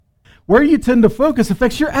Where you tend to focus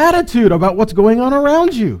affects your attitude about what's going on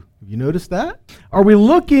around you. Have you noticed that? Are we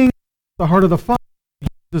looking at the heart of the Father,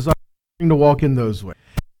 desiring to walk in those ways?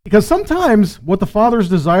 Because sometimes what the Father is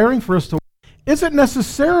desiring for us to isn't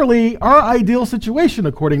necessarily our ideal situation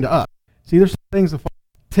according to us. See, there's some things the Father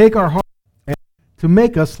take our heart and to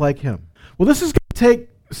make us like Him. Well, this is going to take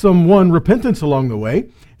repentance along the way.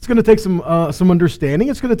 It's going to take some understanding.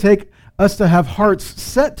 It's going to take us to have hearts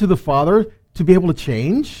set to the Father to be able to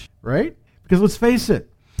change, right? Because let's face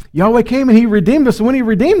it, Yahweh came and He redeemed us, and when He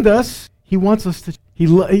redeemed us, He wants us to.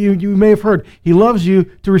 You may have heard, He loves you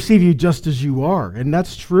to receive you just as you are, and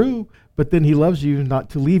that's true. But then He loves you not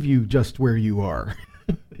to leave you just where you are.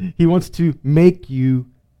 He wants to make you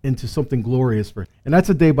into something glorious for Him, and that's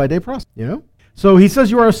a day-by-day process, you know. So He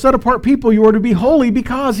says you are a set-apart people. You are to be holy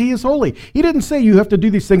because He is holy. He didn't say you have to do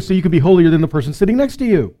these things so you can be holier than the person sitting next to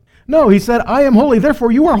you. No, He said, I am holy,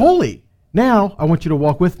 therefore you are holy. Now, I want you to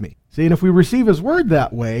walk with me. See, and if we receive His word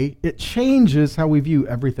that way, it changes how we view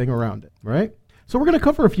everything around it, right? So we're going to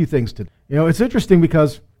cover a few things today. You know, it's interesting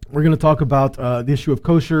because we're going to talk about the issue of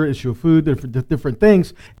kosher, issue of food, different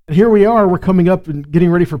things. And here we are, we're coming up and getting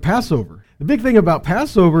ready for Passover. The big thing about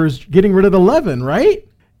Passover is getting rid of the leaven, right?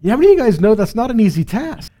 How many of you guys know that's not an easy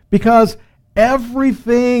task? Because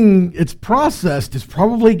everything it's processed has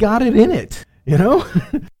probably got it in it, you know?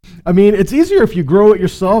 I mean, it's easier if you grow it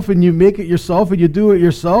yourself and you make it yourself and you do it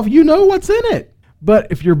yourself. You know what's in it.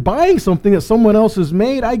 But if you're buying something that someone else has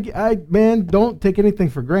made, man, don't take anything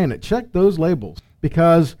for granted. Check those labels.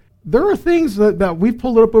 Because there are things that we've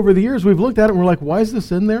pulled up over the years, we've looked at it and we're like, why is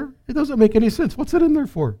this in there? It doesn't make any sense. What's it in there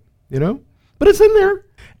for? You know? But it's in there.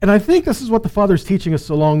 And I think this is what the Father's teaching us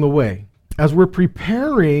along the way. As we're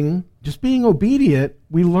preparing, just being obedient,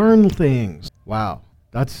 we learn things. Wow.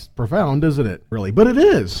 That's profound, isn't it? Really. But it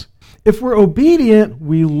is. If we're obedient,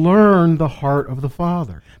 we learn the heart of the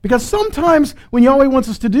Father. Because sometimes when Yahweh wants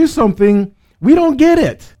us to do something, we don't get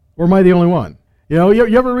it. Or am I the only one? You know,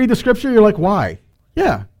 you ever read the scripture, you're like, why?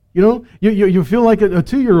 Yeah. You know, you feel like a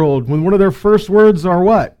 2-year-old when one of their first words are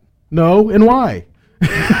what? No and why?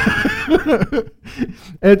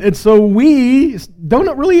 and so we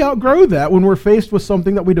don't really outgrow that when we're faced with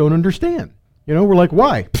something that we don't understand. You know, we're like,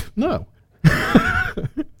 why? No.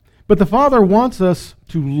 But the Father wants us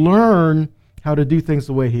to learn how to do things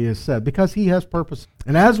the way He has said, because He has purpose.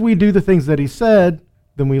 And as we do the things that He said,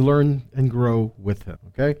 then we learn and grow with Him,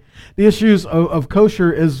 okay? The issues of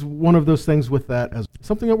kosher is one of those things with that as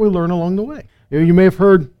something that we learn along the way. You may have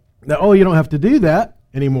heard that, oh, you don't have to do that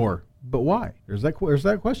anymore. But why? There's that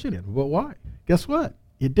question in. But why? Guess what?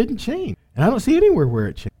 It didn't change. And I don't see anywhere where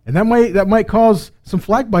it changed. And that might cause some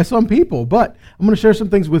flack by some people, but I'm going to share some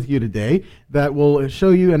things with you today that will show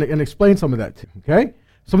you and explain some of that too, okay?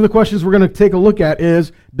 Some of the questions we're going to take a look at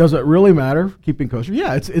is, does it really matter keeping kosher?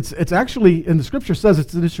 Yeah, it's actually, in the scripture says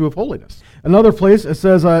it's an issue of holiness. Another place it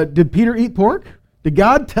says, did Peter eat pork? Did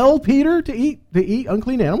God tell Peter to eat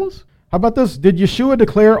unclean animals? How about this? Did Yeshua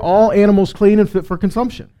declare all animals clean and fit for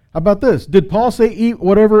consumption? How about this? Did Paul say eat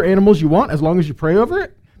whatever animals you want as long as you pray over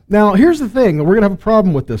it? Now, here's the thing. We're going to have a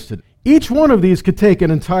problem with this today. Each one of these could take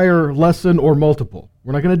an entire lesson or multiple.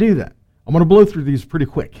 We're not going to do that. I'm going to blow through these pretty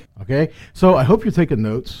quick, okay? So I hope you're taking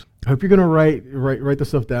notes. I hope you're going to write the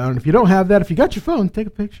stuff down. And if you don't have that, if you got your phone, take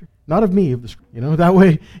a picture. Not of me, of the screen. You know, that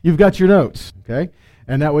way you've got your notes, okay?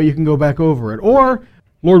 And that way you can go back over it. Or,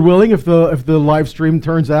 Lord willing, if the live stream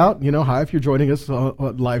turns out, you know, hi, if you're joining us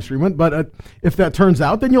live streaming, but if that turns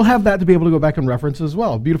out, then you'll have that to be able to go back and reference as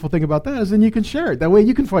well. Beautiful thing about that is then you can share it. That way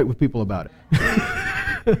you can fight with people about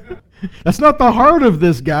it. That's not the heart of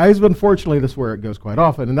this, guys, but unfortunately that's where it goes quite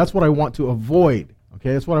often, and that's what I want to avoid.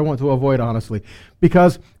 Okay, that's what I want to avoid, honestly,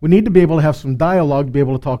 because we need to be able to have some dialogue to be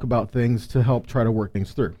able to talk about things to help try to work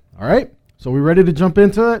things through. All right? So we ready to jump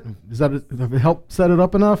into it? Does it help set it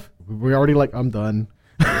up enough? We're already like, I'm done.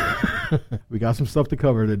 We got some stuff to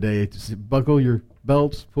cover today. Just buckle your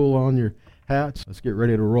belts, pull on your hats. Let's get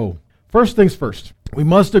ready to roll. First things first, we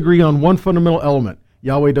must agree on one fundamental element.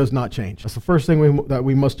 Yahweh does not change. That's the first thing that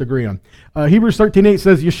we must agree on. Hebrews 13:8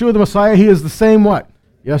 says, Yeshua the Messiah, He is the same what?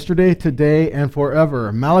 Yesterday, today, and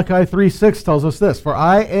forever. Malachi 3:6 tells us this, for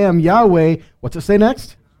I am Yahweh. What's it say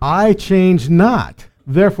next? I change not.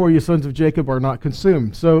 Therefore, you sons of Jacob are not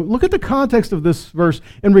consumed. So look at the context of this verse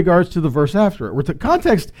in regards to the verse after it. Where the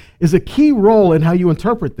context is a key role in how you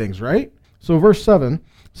interpret things, right? So verse 7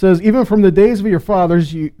 says, even from the days of your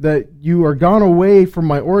fathers that you are gone away from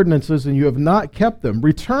my ordinances and you have not kept them.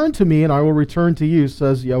 Return to me and I will return to you,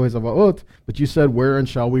 says Yahweh Zavaot. But you said, where and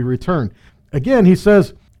shall we return? Again, he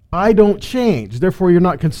says, I don't change. Therefore, you're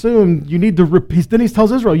not consumed. You need to then he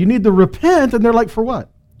tells Israel, you need to repent. And they're like, for what?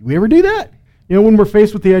 Do we ever do that? when we're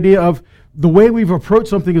faced with the idea of the way we've approached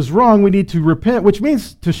something is wrong, we need to repent, which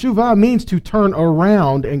means teshuvah means to turn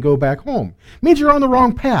around and go back home. It means you're on the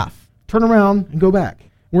wrong path. Turn around and go back.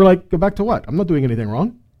 We're like, go back to what? I'm not doing anything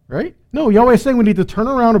wrong, right? No, Yahweh is saying we need to turn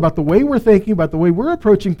around about the way we're thinking, about the way we're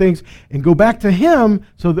approaching things, and go back to Him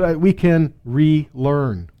so that we can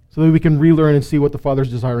relearn. So that we can relearn and see what the Father's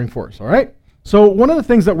desiring for us, all right? So one of the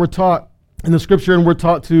things that we're taught in the Scripture and we're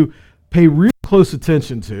taught to pay real close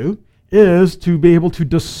attention to is to be able to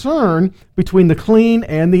discern between the clean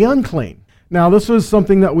and the unclean. Now, this is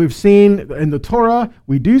something that we've seen in the Torah.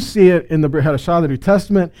 We do see it in the Brit Hadashah, the New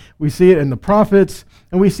Testament. We see it in the prophets,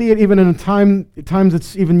 and we see it even in times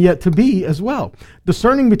it's even yet to be as well.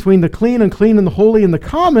 Discerning between the clean and the holy and the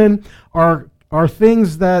common are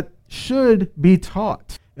things that should be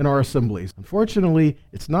taught in our assemblies. Unfortunately,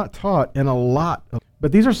 it's not taught in a lot of,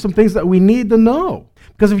 but these are some things that we need to know.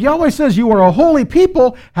 Because if Yahweh says you are a holy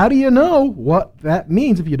people, how do you know what that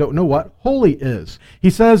means if you don't know what holy is? He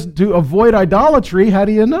says to avoid idolatry. How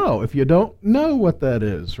do you know if you don't know what that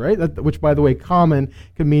is, right? Which, by the way, common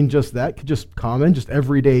can mean just that, just common, just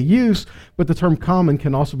everyday use. But the term common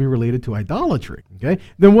can also be related to idolatry, okay?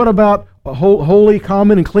 Then what about holy,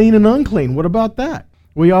 common, and clean and unclean? What about that?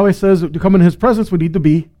 Well, Yahweh says to come in His presence, we need to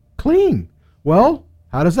be clean. Well,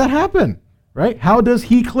 how does that happen, right? How does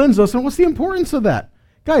He cleanse us, and what's the importance of that?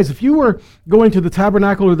 Guys, if you were going to the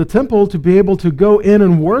tabernacle or the temple to be able to go in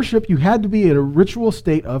and worship, you had to be in a ritual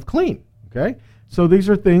state of clean, okay? So these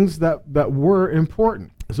are things that were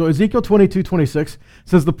important. So Ezekiel 22:26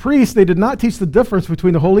 says, the priests, they did not teach the difference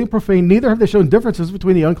between the holy and profane, neither have they shown differences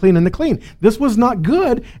between the unclean and the clean. This was not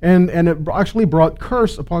good, and it actually brought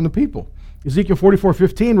curse upon the people. Ezekiel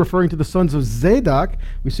 44:15, referring to the sons of Zadok,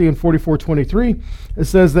 we see in 44:23, it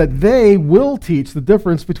says that they will teach the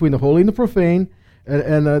difference between the holy and the profane,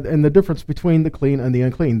 and the difference between the clean and the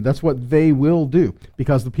unclean. That's what they will do,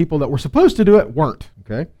 because the people that were supposed to do it weren't.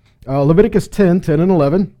 Okay. Leviticus 10:10 and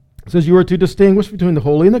 11 says you are to distinguish between the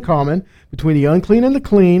holy and the common, between the unclean and the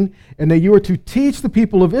clean, and that you are to teach the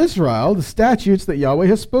people of Israel the statutes that Yahweh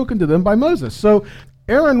has spoken to them by Moses. So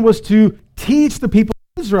Aaron was to teach the people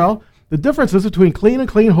of Israel the differences between clean and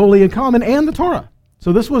clean, holy and common, and the Torah.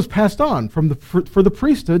 So this was passed on for the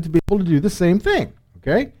priesthood to be able to do the same thing.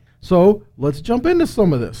 Okay. So let's jump into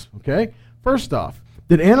some of this, okay? First off,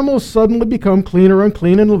 did animals suddenly become clean or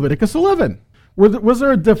unclean in Leviticus 11? Was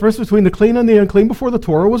there a difference between the clean and the unclean before the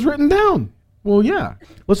Torah was written down? Well, yeah.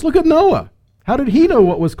 Let's look at Noah. How did he know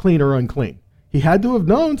what was clean or unclean? He had to have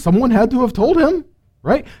known. Someone had to have told him,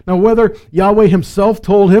 right? Now, whether Yahweh himself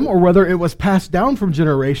told him or whether it was passed down from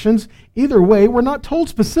generations, either way, we're not told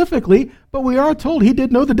specifically, but we are told he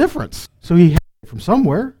did know the difference. So he had it from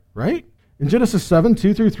somewhere, right? In Genesis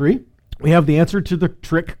 7:2-3, we have the answer to the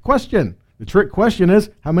trick question. The trick question is,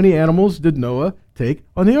 how many animals did Noah take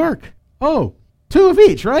on the ark? Oh, 2 of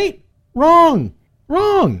each, right? Wrong.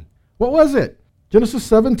 What was it? Genesis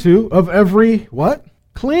 7:2, of every, what?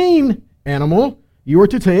 Clean animal, you are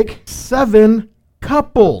to take 7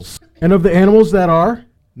 couples. And of the animals that are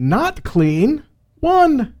not clean,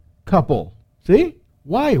 1 couple. See?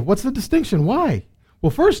 Why? What's the distinction? Why? Well,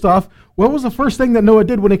 first off, what was the first thing that Noah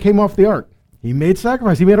did when he came off the ark? He made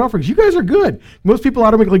sacrifice. He made offerings. You guys are good. Most people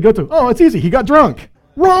automatically go to, oh, it's easy. He got drunk.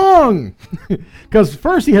 Wrong. Because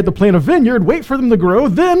first he had to plant a vineyard, wait for them to grow.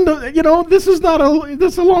 Then, this is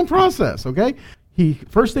a long process, okay?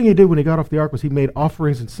 First thing he did when he got off the ark was he made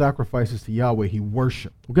offerings and sacrifices to Yahweh. He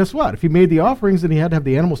worshiped. Well, guess what? If he made the offerings, then he had to have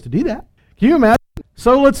the animals to do that. Can you imagine?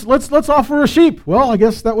 So let's offer a sheep. Well, I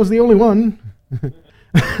guess that was the only one.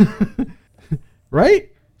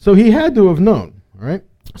 Right? So he had to have known, all right?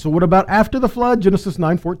 So what about after the flood? Genesis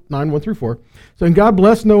 9:1-4. So, and God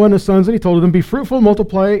blessed Noah and his sons, and he told them, be fruitful,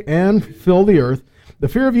 multiply, and fill the earth. The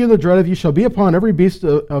fear of you and the dread of you shall be upon every beast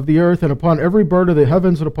of the earth, and upon every bird of the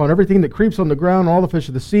heavens, and upon everything that creeps on the ground, all the fish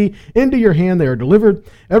of the sea. Into your hand they are delivered.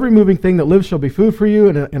 Every moving thing that lives shall be food for you,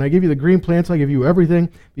 and I give you the green plants, I give you everything.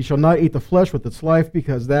 You shall not eat the flesh with its life,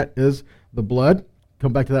 because that is the blood.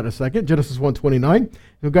 Come back to that in a second. Genesis 1:29.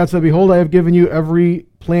 So God said, behold, I have given you every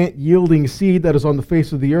plant yielding seed that is on the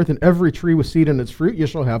face of the earth, and every tree with seed in its fruit. You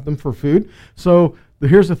shall have them for food. So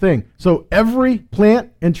here's the thing. So every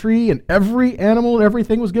plant and tree and every animal and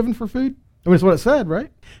everything was given for food? I mean, that's what it said, right?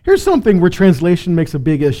 Here's something where translation makes a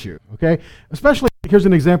big issue, okay? Especially, here's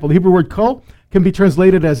an example. The Hebrew word kol can be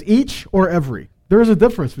translated as each or every. There is a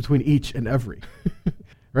difference between each and every.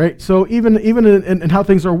 Right? So even in how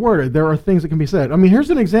things are worded, there are things that can be said. I mean, here's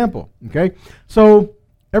an example, okay? So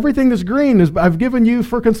everything that's green is I've given you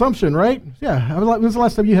for consumption, right? Yeah. When was the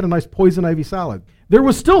last time you had a nice poison ivy salad? There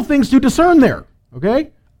was still things to discern there,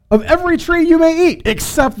 okay? Of every tree you may eat,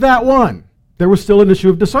 except that one. there was still an issue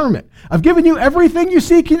of discernment. I've given you everything you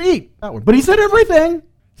seek and eat. That one. But he said everything.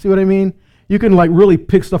 See what I mean? You can like really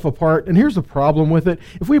pick stuff apart. And here's the problem with it.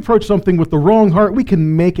 If we approach something with the wrong heart, we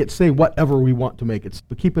can make it say whatever we want to make it.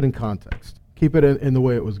 But keep it in context. Keep it in the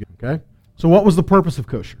way it was given, okay? So what was the purpose of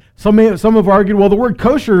kosher? Some have argued, well, the word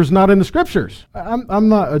kosher is not in the scriptures. I'm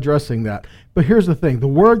not addressing that. But here's the thing. The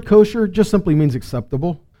word kosher just simply means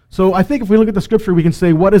acceptable. So I think if we look at the scripture, we can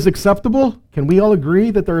say what is acceptable. Can we all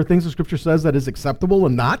agree that there are things the scripture says that is acceptable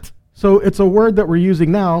and not? So it's a word that we're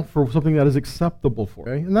using now for something that is acceptable for,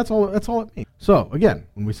 okay? And that's all it means. So again,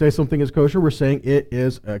 when we say something is kosher, we're saying it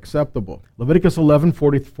is acceptable. Leviticus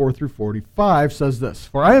 11:44 through 45 says this,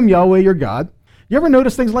 "For I am Yahweh your God." You ever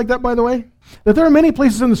notice things like that, by the way? That there are many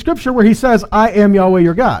places in the scripture where he says, "I am Yahweh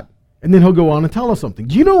your God." And then he'll go on and tell us something.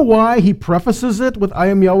 Do you know why he prefaces it with, "I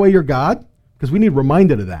am Yahweh your God"? Because we need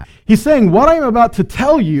reminded of that. He's saying, what I am about to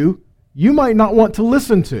tell you, you might not want to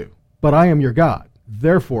listen to, but I am your God.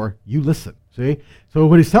 Therefore, you listen. See? So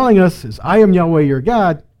what he's telling us is, I am Yahweh your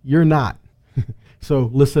God, you're not.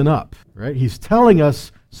 So listen up, right? He's telling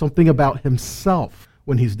us something about himself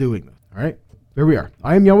when he's doing this, all right? There we are.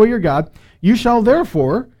 I am Yahweh your God. You shall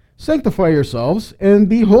therefore sanctify yourselves and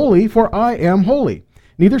be holy, for I am holy.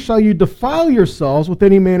 Neither shall you defile yourselves with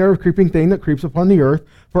any manner of creeping thing that creeps upon the earth,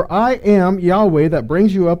 for I am Yahweh that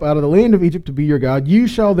brings you up out of the land of Egypt to be your God. You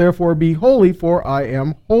shall therefore be holy, for I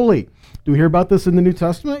am holy. Do we hear about this in the New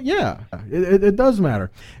Testament? Yeah, it does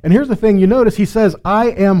matter. And here's the thing, you notice he says,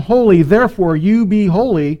 I am holy, therefore you be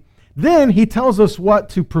holy. Then he tells us what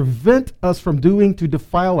to prevent us from doing to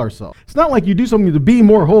defile ourselves. It's not like you do something to be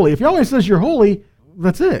more holy. If Yahweh says you're holy,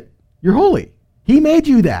 that's it. You're holy. He made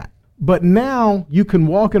you that. But now you can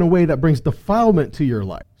walk in a way that brings defilement to your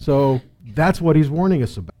life. So that's what he's warning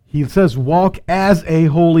us about. He says walk as a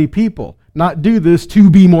holy people, not do this to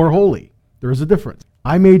be more holy. There is a difference.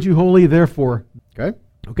 I made you holy, therefore.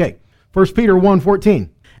 Okay. 1 Peter 1:14.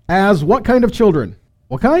 As what kind of children?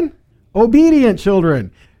 What kind? Obedient children.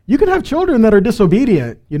 You can have children that are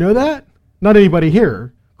disobedient. You know that? Not anybody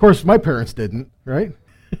here. Of course, my parents didn't, right?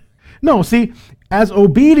 No, see, as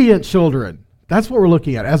obedient children, that's what we're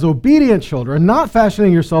looking at. As obedient children, not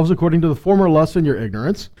fashioning yourselves according to the former lusts in your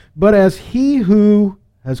ignorance, but as he who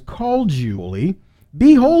has called you holy,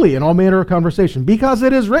 be holy in all manner of conversation, because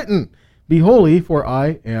it is written, be holy, for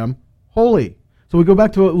I am holy. So we go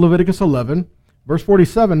back to Leviticus 11, verse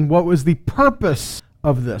 47. What was the purpose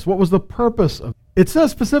of this? What was the purpose of it? It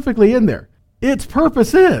says specifically in there, its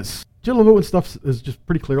purpose is. Do you love it when stuff is just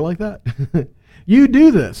pretty clear like that? You do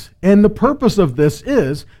this, and the purpose of this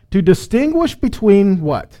is to distinguish between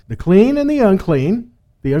what? The clean and the unclean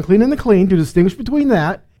and the clean, to distinguish between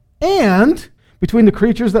that, and between the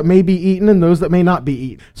creatures that may be eaten and those that may not be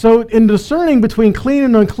eaten. So in discerning between clean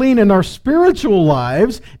and unclean in our spiritual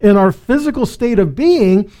lives, in our physical state of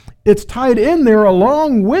being, it's tied in there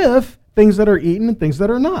along with things that are eaten and things that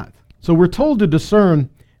are not. So we're told to discern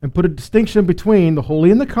and put a distinction between the holy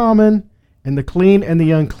and the common and the clean and the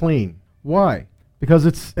unclean. Why? Because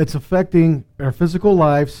it's affecting our physical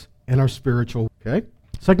lives and our spiritual. Okay?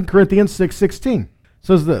 2 Corinthians 6:16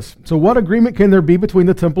 says this. So what agreement can there be between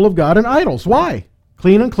the temple of God and idols? Why?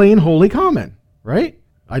 Clean, unclean, holy, common. Right?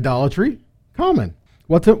 Idolatry, common.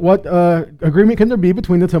 What agreement can there be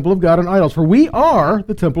between the temple of God and idols? For we are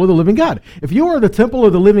the temple of the living God. If you are the temple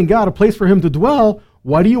of the living God, a place for him to dwell,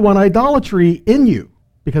 why do you want idolatry in you?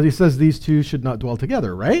 Because he says these two should not dwell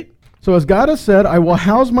together, right? So as God has said, I will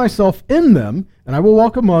house myself in them, and I will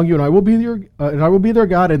walk among you, and I will be their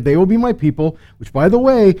God, and they will be my people. Which, by the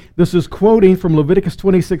way, this is quoting from Leviticus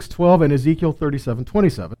 26:12 and Ezekiel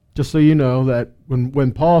 37:27. Just so you know that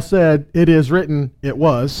when Paul said, "It is written," it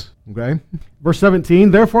was. Okay. Verse 17.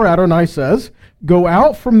 Therefore Adonai says, "Go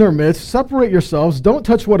out from their midst, separate yourselves, don't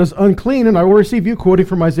touch what is unclean, and I will receive you." Quoting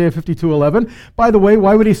from Isaiah 52:11. By the way,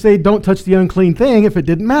 why would he say, "Don't touch the unclean thing" if it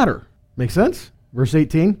didn't matter? Make sense? Verse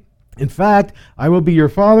 18. In fact, I will be your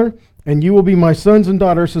father, and you will be my sons and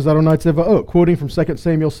daughters, says Adonai Tzevaot, quoting from 2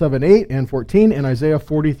 Samuel 7:8 and 14 and Isaiah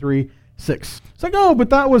 43:6. It's like, oh, but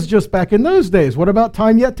that was just back in those days. What about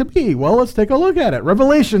time yet to be? Well, let's take a look at it.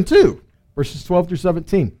 Revelation 2, verses 12 through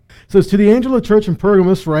 17. It says, to the angel of the church in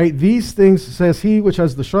Pergamos write, these things says he which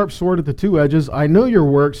has the sharp sword at the two edges. I know your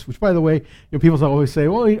works, which, by the way, people always say,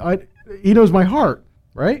 well, he knows my heart,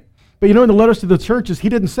 right? But in the letters to the churches, he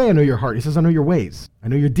didn't say, I know your heart. He says, I know your ways. I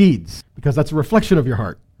know your deeds, because that's a reflection of your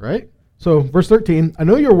heart, right? So, verse 13, I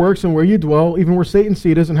know your works and where you dwell, even where Satan's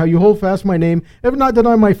seat is, and how you hold fast my name, ever not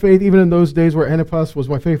deny my faith, even in those days where Antipas was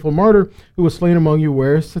my faithful martyr, who was slain among you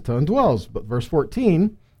where Satan dwells. But verse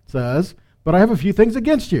 14 says, but I have a few things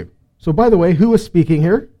against you. So, by the way, who is speaking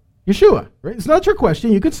here? Yeshua, right? It's not your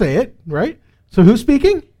question. You could say it, right? So who's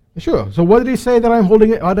speaking? Yeshua. So what did he say that I'm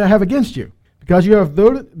holding it, I have against you? Because you have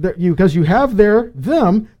there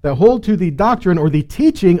them that hold to the doctrine or the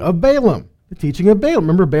teaching of Balaam. The teaching of Balaam.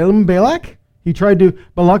 Remember Balaam and Balak?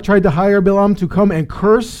 Balak tried to hire Balaam to come and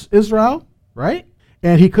curse Israel, right?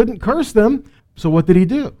 And he couldn't curse them. So what did he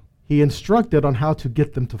do? He instructed on how to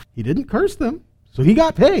get them to. He didn't curse them. So he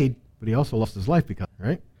got paid, but he also lost his life because,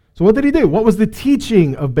 right? So what did he do? What was the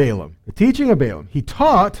teaching of Balaam? The teaching of Balaam. He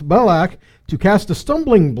taught Balak to cast a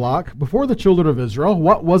stumbling block before the children of Israel.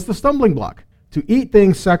 What was the stumbling block? To eat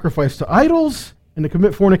things sacrificed to idols and to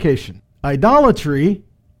commit fornication. Idolatry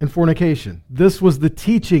and fornication. This was the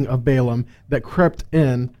teaching of Balaam that crept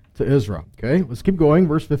in to Israel. Okay, let's keep going.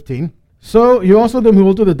 Verse 15. So you also them who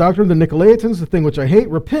hold to the doctrine of the Nicolaitans, the thing which I hate,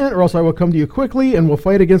 repent, or else I will come to you quickly and will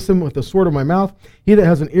fight against them with the sword of my mouth. He that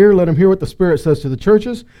has an ear, let him hear what the Spirit says to the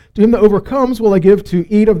churches. To him that overcomes will I give to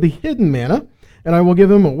eat of the hidden manna, and I will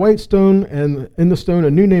give him a white stone, and in the stone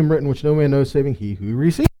a new name written, which no man knows, saving he who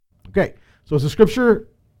receives. Okay, so is the scripture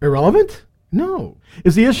irrelevant? No.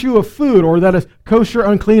 Is the issue of food, or that is kosher,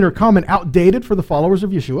 unclean, or common, outdated for the followers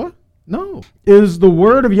of Yeshua? No. Is the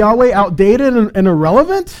word of Yahweh outdated and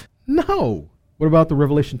irrelevant? No. What about the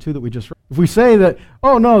Revelation 2 that we just read? If we say that,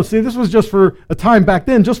 oh no, see, this was just for a time back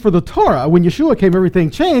then, just for the Torah. When Yeshua came, everything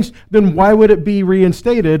changed. Then why would it be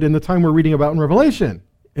reinstated in the time we're reading about in Revelation?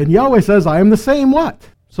 And Yahweh says, I am the same what?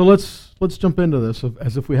 So let's jump into this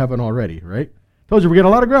as if we haven't already, right? Told you, we got a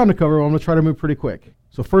lot of ground to cover. I'm going to try to move pretty quick.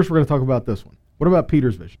 So first we're going to talk about this one. What about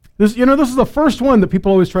Peter's vision? This is the first one that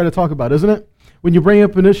people always try to talk about, isn't it? When you bring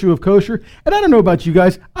up an issue of kosher. And I don't know about you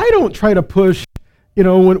guys. I don't try to push.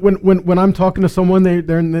 When I'm talking to someone,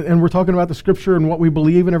 and we're talking about the scripture and what we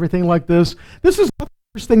believe and everything like this, this is not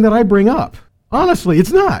the first thing that I bring up. Honestly,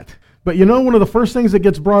 it's not. But one of the first things that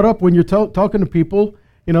gets brought up when you're talking to people,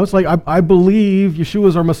 it's like, I believe Yeshua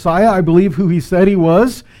is our Messiah. I believe who he said he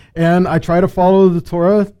was. And I try to follow the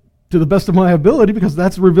Torah to the best of my ability because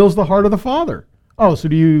that reveals the heart of the Father. Oh, so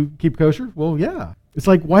do you keep kosher? Well, yeah. It's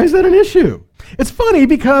like, why is that an issue? It's funny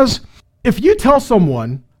because if you tell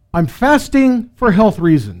someone, I'm fasting for health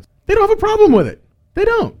reasons, they don't have a problem with it. They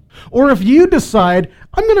don't. Or if you decide,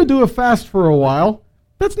 I'm going to do a fast for a while,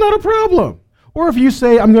 that's not a problem. Or if you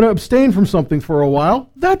say, I'm going to abstain from something for a while,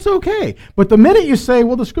 that's okay. But the minute you say,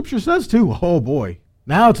 well, the scripture says to, oh boy,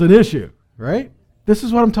 now it's an issue, right? This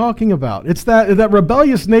is what I'm talking about. It's that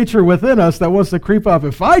rebellious nature within us that wants to creep up.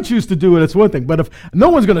 If I choose to do it, it's one thing. But if no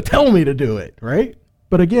one's going to tell me to do it, right?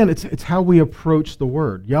 But again, it's how we approach the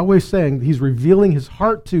word. Yahweh's saying he's revealing his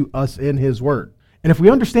heart to us in his word. And if we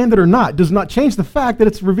understand it or not, does not change the fact that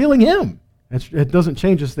it's revealing him. It doesn't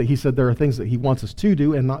change us that he said there are things that he wants us to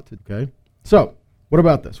do and not to, okay? So, what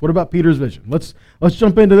about this? What about Peter's vision? Let's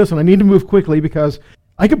jump into this, and I need to move quickly because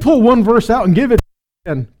I could pull one verse out and give it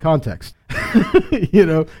in context.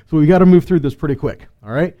 So we got to move through this pretty quick,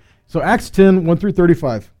 all right? So Acts 10, 1 through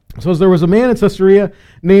 35. So there was a man in Caesarea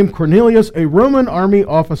named Cornelius, a Roman army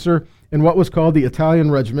officer in what was called the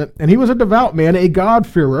Italian regiment, and he was a devout man, a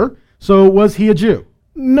God-fearer. So was he a Jew?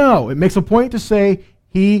 No. It makes a point to say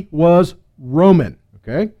he was Roman,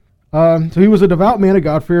 okay? So he was a devout man, a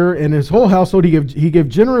God-fearer, and his whole household he gave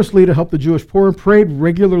generously to help the Jewish poor and prayed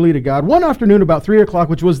regularly to God. One afternoon about 3 o'clock,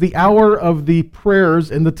 which was the hour of the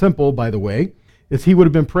prayers in the temple, by the way, as he would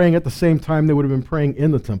have been praying at the same time they would have been praying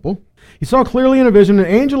in the temple. He saw clearly in a vision an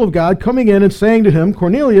angel of God coming in and saying to him,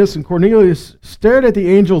 Cornelius, and Cornelius stared at the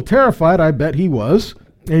angel terrified, I bet he was.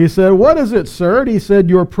 And he said, what is it, sir? And he said,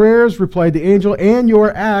 your prayers, replied the angel, and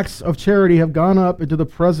your acts of charity have gone up into the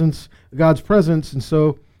presence, God's presence, and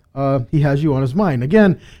so he has you on his mind.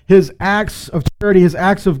 Again, his acts of charity, his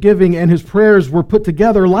acts of giving, and his prayers were put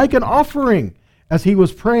together like an offering as he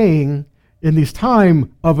was praying in this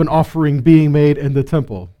time of an offering being made in the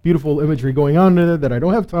temple. Beautiful imagery going on there that I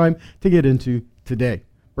don't have time to get into today.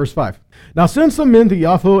 Verse 5. Now send some men to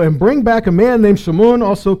Yaffo and bring back a man named Shimon,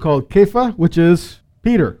 also called Kepha, which is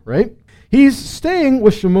Peter, right? He's staying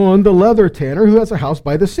with Shimon, the leather tanner, who has a house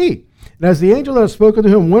by the sea. And as the angel that had spoken to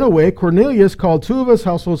him went away, Cornelius called 2 of his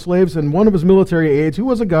household slaves and 1 of his military aides, who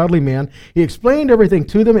was a godly man. He explained everything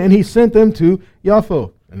to them, and he sent them to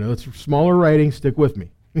Yaffo. I know it's smaller writing. Stick with me.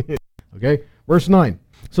 Okay, verse 9.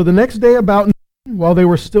 So the next day about noon, while they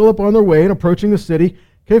were still up on their way and approaching the city,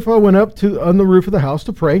 Kepha went up on the roof of the house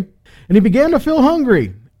to pray, and he began to feel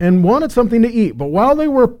hungry and wanted something to eat. But while they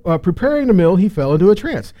were preparing the meal, he fell into a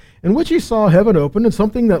trance, in which he saw heaven open and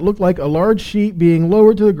something that looked like a large sheet being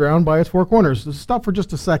lowered to the ground by its 4 corners. So stop for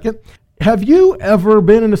just a second. Have you ever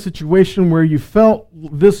been in a situation where you felt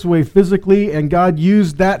this way physically and God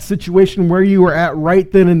used that situation where you were at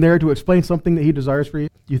right then and there to explain something that he desires for you?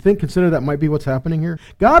 Do you consider that might be what's happening here?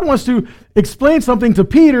 God wants to explain something to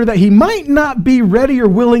Peter that he might not be ready or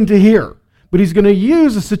willing to hear, but he's going to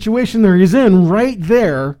use the situation that he's in right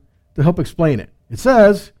there to help explain it. It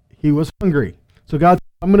says he was hungry. So God,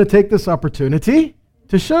 I'm going to take this opportunity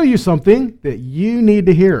to show you something that you need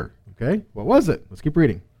to hear. Okay, what was it? Let's keep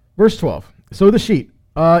reading. Verse 12. So the sheet,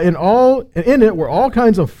 in it were all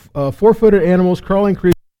kinds of four-footed animals, crawling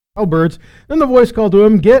creatures, wild birds. Then the voice called to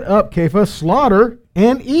him, "Get up, Kepha, slaughter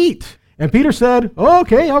and eat." And Peter said, "Oh,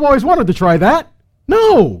 okay, I've always wanted to try that."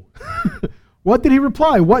 No. What did he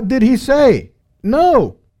reply? What did he say?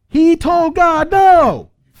 No. He told God, no.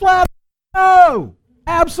 Flat no.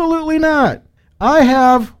 Absolutely not. I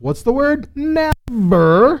have, what's the word?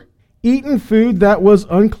 Never eaten food that was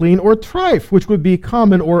unclean or trife, which would be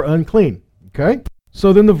common or unclean. Okay?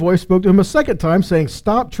 So then the voice spoke to him a second time, saying,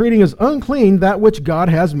 "Stop treating as unclean that which God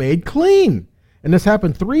has made clean." And this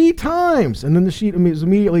happened 3 times. And then the sheet was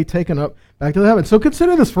immediately taken up back to the heavens. So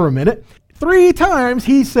consider this for a minute. 3 times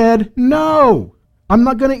he said, no, I'm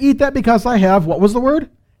not going to eat that because I have, what was the word?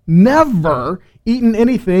 Never eaten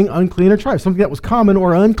anything unclean or trife, something that was common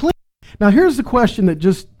or unclean. Now here's the question that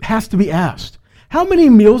just has to be asked. How many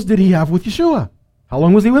meals did he have with Yeshua? How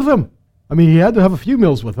long was he with him? I mean, he had to have a few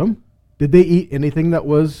meals with him. Did they eat anything that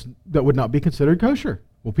would not be considered kosher?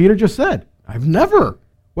 Well, Peter just said, I've never.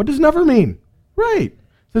 What does never mean? Right.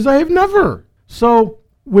 It says, I have never. So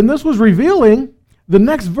when this was revealing, the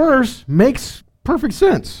next verse makes perfect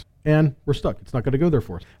sense. And we're stuck. It's not going to go there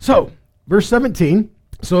for us. So, verse 17.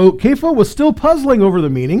 So Kepha was still puzzling over the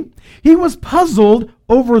meaning. He was puzzled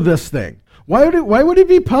over this thing. Why would he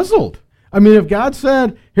be puzzled? I mean, if God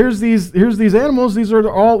said, here's these animals, these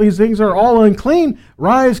things are all unclean,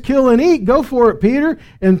 rise, kill, and eat, go for it, Peter.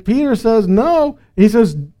 And Peter says, no. He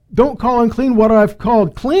says, don't call unclean what I've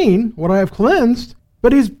called clean, what I have cleansed.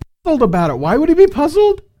 But he's puzzled about it. Why would he be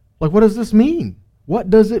puzzled? Like, what does this mean? What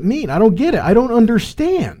does it mean? I don't get it. I don't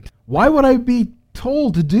understand. Why would I be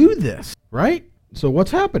told to do this, right? So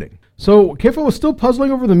what's happening? So Kepha was still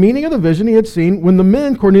puzzling over the meaning of the vision he had seen when the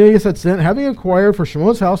men Cornelius had sent, having inquired for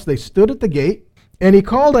Shimon's house, they stood at the gate, and he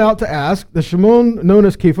called out to ask. The Shimon known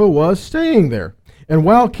as Kepha was staying there. And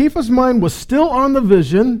while Kepha's mind was still on the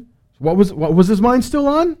vision, what was his mind still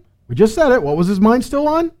on? We just said it. What was his mind still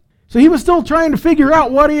on? So he was still trying to figure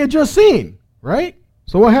out what he had just seen, right?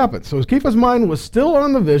 So what happened? So Kepha's mind was still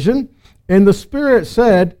on the vision, and the Spirit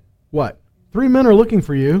said, what? 3 men are looking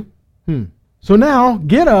for you. So now,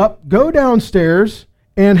 get up, go downstairs,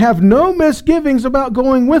 and have no misgivings about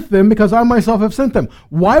going with them because I myself have sent them.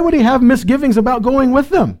 Why would he have misgivings about going with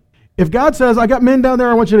them? If God says, I got men down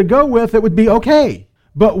there I want you to go with, it would be okay.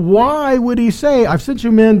 But why would he say, I've sent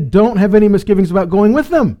you men, don't have any misgivings about going with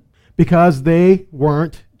them? Because they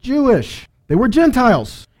weren't Jewish. They were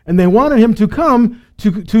Gentiles. And they wanted him to come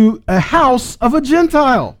to a house of a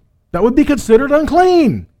Gentile. That would be considered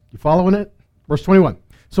unclean. You following it? Verse 21.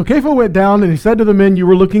 So Kepha went down and he said to the men, you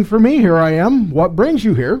were looking for me. Here I am. What brings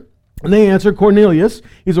you here? And they answered, Cornelius.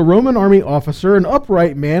 He's a Roman army officer, an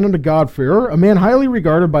upright man and a God-fearer, a man highly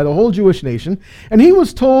regarded by the whole Jewish nation. And he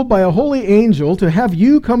was told by a holy angel to have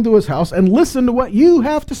you come to his house and listen to what you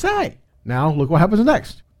have to say. Now, look what happens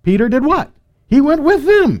next. Peter did what? He went with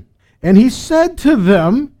them. And he said to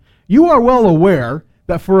them, you are well aware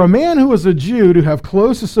that for a man who is a Jew to have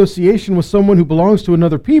close association with someone who belongs to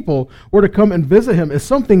another people or to come and visit him is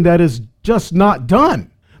something that is just not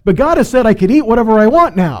done. But God has said I can eat whatever I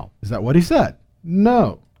want now. Is that what he said?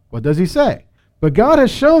 No. What does he say? But God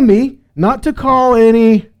has shown me not to call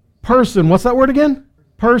any person, what's that word again?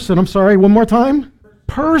 Person, I'm sorry, one more time.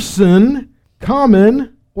 Person,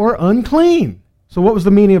 common, or unclean. So what was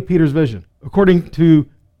the meaning of Peter's vision? According to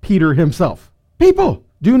Peter himself. People,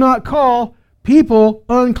 do not call people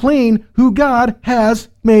unclean who God has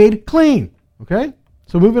made clean. Okay?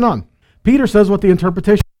 So moving on. Peter says what the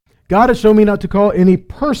interpretation. God has shown me not to call any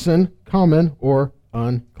person common or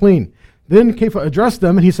unclean. Then Kepha addressed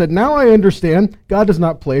them and he said, now I understand God does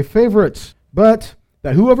not play favorites, but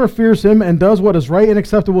that whoever fears him and does what is right and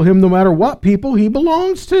acceptable to him no matter what people he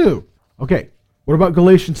belongs to. Okay, what about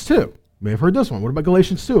Galatians 2? You may have heard this one. What about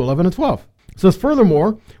Galatians 2, 11 and 12? It says,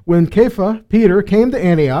 furthermore, when Kepha, Peter, came to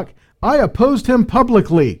Antioch, I opposed him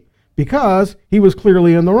publicly because he was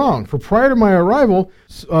clearly in the wrong. For prior to my arrival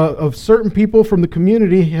of certain people from the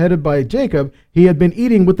community headed by Jacob, he had been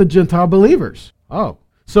eating with the Gentile believers. Oh,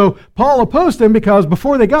 so Paul opposed him because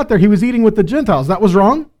before they got there, he was eating with the Gentiles. That was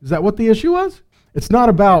wrong? Is that what the issue was? It's not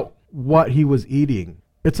about what he was eating.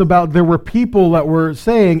 It's about there were people that were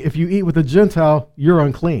saying, if you eat with a Gentile, you're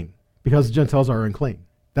unclean because Gentiles are unclean.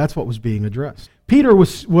 That's what was being addressed. Peter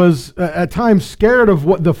was at times scared of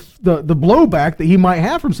what the blowback that he might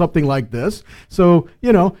have from something like this. So,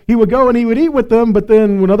 he would go and he would eat with them, but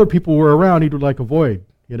then when other people were around, he would avoid,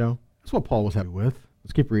 That's what Paul was happy with.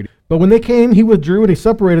 Let's keep reading. But when they came, he withdrew and he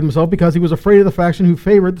separated himself because he was afraid of the faction who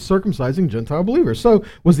favored the circumcising Gentile believers. So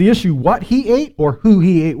was the issue what he ate or who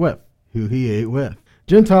he ate with? Who he ate with.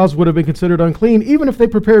 Gentiles would have been considered unclean even if they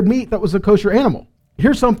prepared meat that was a kosher animal.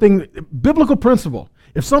 Here's something, biblical principle.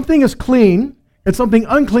 If something is clean and something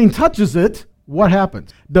unclean touches it, what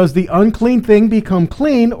happens? Does the unclean thing become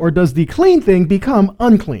clean or does the clean thing become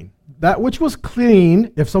unclean? That which was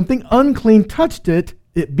clean, if something unclean touched it,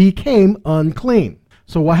 it became unclean.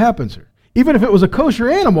 So what happens here? Even if it was a kosher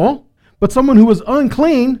animal, but someone who was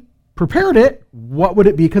unclean prepared it, what would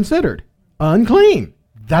it be considered? Unclean.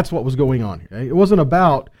 That's what was going on here. Okay? It wasn't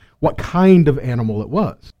about what kind of animal it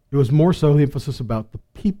was. It was more so the emphasis about the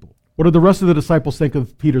people. What did the rest of the disciples think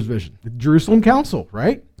of Peter's vision? The Jerusalem Council,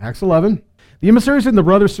 right? Acts 11. The emissaries and the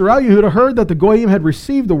brothers throughout Yehuda heard that the Goyim had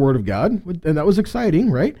received the word of God, and that was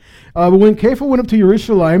exciting, right? But when Kepha went up to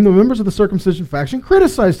Jerusalem, the members of the circumcision faction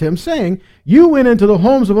criticized him, saying, "You went into the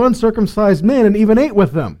homes of uncircumcised men and even ate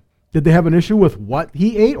with them." Did they have an issue with what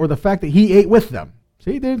he ate or the fact that he ate with them?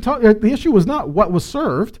 See, the issue was not what was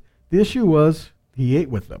served. The issue was he ate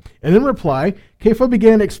with them. And in reply, Kepha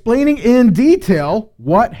began explaining in detail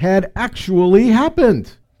what had actually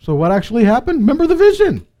happened. So what actually happened? Remember the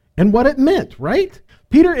vision and what it meant, right?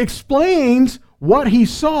 Peter explains what he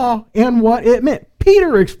saw and what it meant.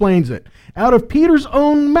 Peter explains it. Out of Peter's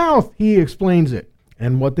own mouth, he explains it.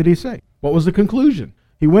 And what did he say? What was the conclusion?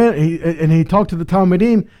 He went and he talked to the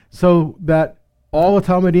Talmudim so that all the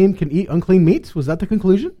Talmudim can eat unclean meats. Was that the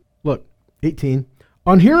conclusion? Look, 18.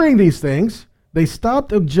 On hearing these things, they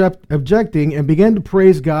stopped objecting and began to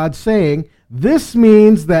praise God, saying, "This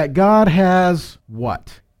means that God has"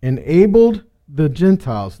 what? "Enabled the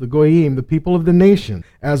Gentiles, the Goyim, the people of the nation,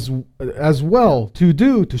 as well to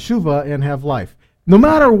do teshuvah and have life." No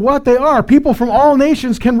matter what they are, people from all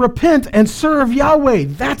nations can repent and serve Yahweh.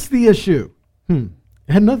 That's the issue. It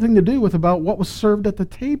had nothing to do with about what was served at the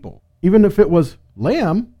table, even if it was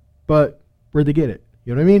lamb, but where'd they get it?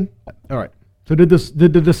 You know what I mean? All right. So did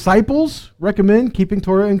the disciples recommend keeping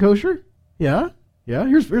Torah and kosher? Yeah.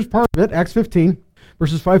 Here's part of it. Acts 15,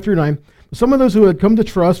 verses 5 through 9. Some of those who had come to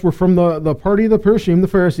trust were from the party of the Perushim, the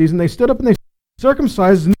Pharisees, and they stood up and they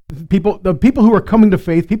circumcised people, the people who were coming to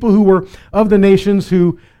faith, people who were of the nations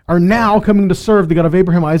who are now coming to serve the God of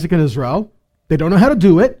Abraham, Isaac, and Israel. They don't know how to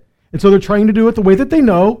do it, and so they're trying to do it the way that they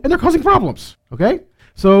know, and they're causing problems. Okay?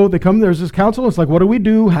 So they come, there's this council, it's like, what do we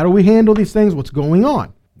do? How do we handle these things? What's going on?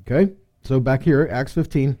 Okay? So back here, Acts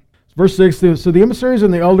 15, verse 6, so the emissaries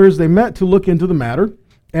and the elders, they met to look into the matter,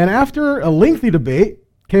 and after a lengthy debate,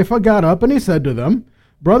 Kepha got up and he said to them,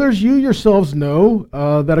 "Brothers, you yourselves know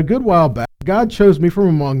that a good while back, God chose me from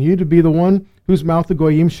among you to be the one whose mouth the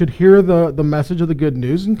Goyim should hear the message of the good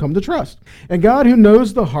news and come to trust. And God, who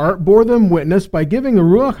knows the heart, bore them witness by giving the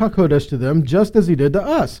Ruach HaKodesh to them, just as he did to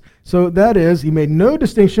us. So that is, he made no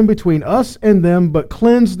distinction between us and them, but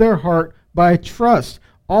cleansed their heart by trust."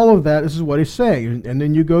 All of that, this is what he's saying. And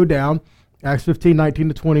then you go down, Acts 15, 19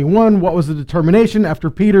 to 21. What was the determination after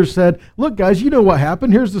Peter said, "Look, guys, you know what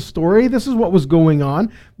happened. Here's the story. This is what was going on.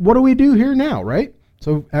 What do we do here now," right?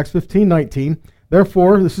 So Acts 15, 19.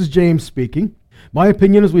 "Therefore," this is James speaking, "my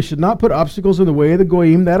opinion is we should not put obstacles in the way of the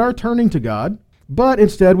Goyim that are turning to God, but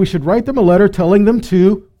instead we should write them a letter telling them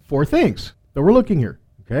to 4 things that we're looking here."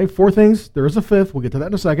 Okay, 4 things. There is a 5th. We'll get to that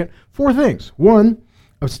in a second. 4 things. 1,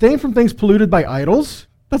 abstain from things polluted by idols.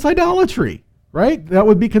 That's idolatry, right? That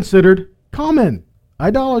would be considered common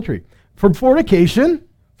idolatry. From fornication,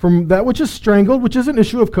 from that which is strangled, which is an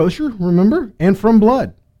issue of kosher, remember? And from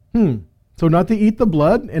blood. So not to eat the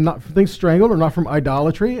blood, and not from things strangled, or not from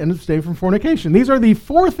idolatry, and abstain from fornication. These are the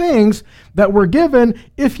 4 things that were given,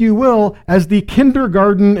 if you will, as the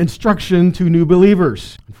kindergarten instruction to new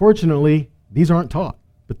believers. Unfortunately, these aren't taught.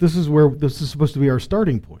 But this is supposed to be our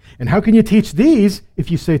starting point. And how can you teach these if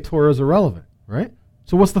you say Torah is irrelevant, right?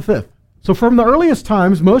 So what's the 5th? So from the earliest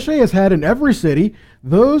times, Moshe has had in every city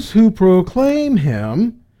those who proclaim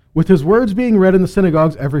him, with his words being read in the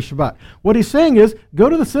synagogues every Shabbat. What he's saying is, go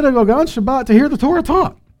to the synagogue on Shabbat to hear the Torah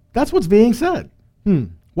taught. That's what's being said.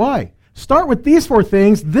 Why? Start with these 4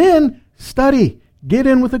 things, then study. Get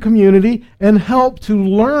in with the community and help to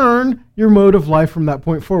learn your mode of life from that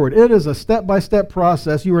point forward. It is a step-by-step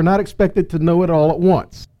process. You are not expected to know it all at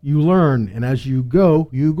once. You learn, and as you go,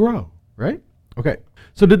 you grow, right? Okay.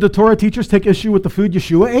 So did the Torah teachers take issue with the food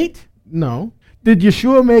Yeshua ate? No. Did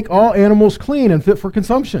Yeshua make all animals clean and fit for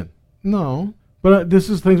consumption? No. But this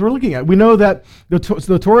is things we're looking at. We know that the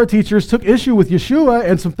Torah teachers took issue with Yeshua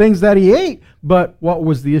and some things that he ate, but what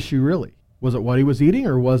was the issue really? Was it what he was eating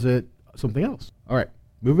or was it something else? All right,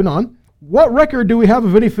 moving on. What record do we have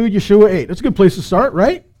of any food Yeshua ate? That's a good place to start,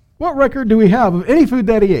 right? What record do we have of any food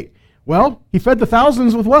that he ate? Well, he fed the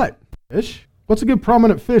thousands with what? Fish. What's a good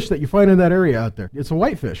prominent fish that you find in that area out there? It's a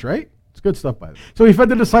whitefish, right? It's good stuff by the way. So he fed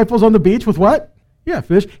the disciples on the beach with what? Yeah,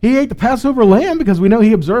 fish. He ate the Passover lamb because we know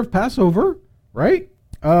he observed Passover, right?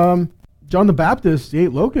 John the Baptist, he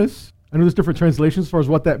ate locusts. I know there's different translations as far as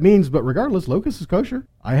what that means, but regardless, locust is kosher.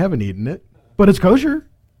 I haven't eaten it, but it's kosher.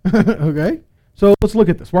 Okay? So let's look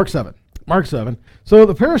at this. Mark 7. So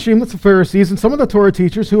the Parashim, that's the Pharisees, and some of the Torah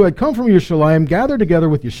teachers who had come from Yerushalayim gathered together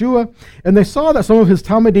with Yeshua, and they saw that some of his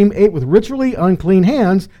Talmidim ate with ritually unclean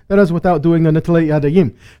hands, that is, without doing the Netilat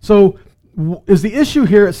Yadayim. So is the issue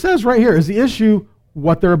here, it says right here, is the issue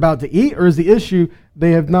what they're about to eat, or is the issue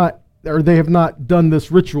they have not done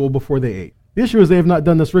this ritual before they ate? The issue is they have not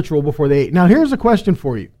done this ritual before they ate. Now here's a question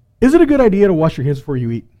for you. Is it a good idea to wash your hands before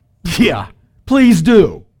you eat? Yeah, please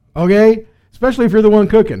do, okay? Especially if you're the one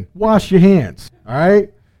cooking. Wash your hands, all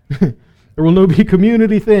right? There will no be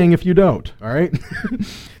community thing if you don't, all right?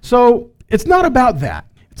 So it's not about that.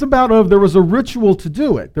 It's about there was a ritual to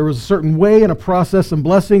do it. There was a certain way and a process and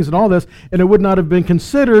blessings and all this, and it would not have been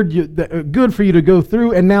considered good for you to go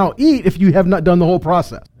through and now eat if you have not done the whole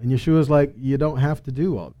process. And Yeshua's like, you don't have to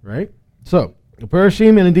do all, right? So the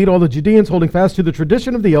Parashim and indeed all the Judeans holding fast to the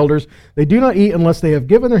tradition of the elders, they do not eat unless they have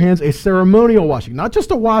given their hands a ceremonial washing. Not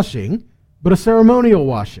just a washing, but a ceremonial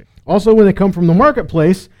washing. Also, when they come from the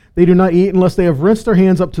marketplace, they do not eat unless they have rinsed their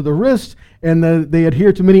hands up to the wrist, and they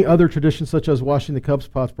adhere to many other traditions such as washing the cups,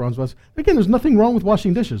 pots, bronze vessels. Again, there's nothing wrong with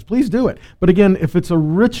washing dishes. Please do it. But again, if it's a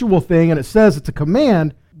ritual thing and it says it's a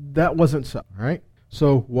command, that wasn't so, all right?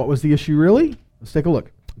 So what was the issue really? Let's take a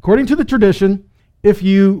look. According to the tradition, if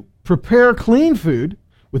you prepare clean food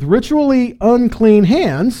with ritually unclean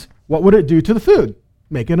hands, what would it do to the food?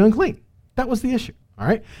 Make it unclean. That was the issue. All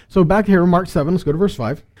right, so back here in Mark 7, let's go to verse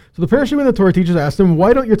 5. So the Parashim and the Torah teachers asked him,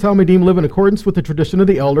 why don't your Talmidim live in accordance with the tradition of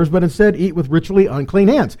the elders, but instead eat with ritually unclean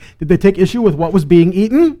hands? Did they take issue with what was being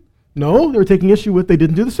eaten? No, they were taking issue with they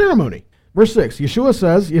didn't do the ceremony. Verse 6, Yeshua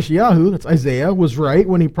says, Yeshayahu, that's Isaiah, was right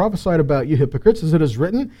when he prophesied about you hypocrites, as it is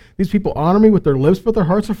written, these people honor me with their lips, but their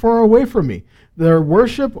hearts are far away from me. Their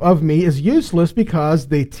worship of me is useless because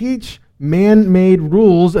they teach man-made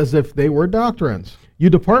rules as if they were doctrines. You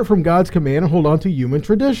depart from God's command and hold on to human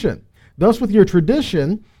tradition. Thus, with your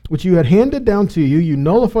tradition, which you had handed down to you, you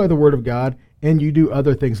nullify the word of God, and you do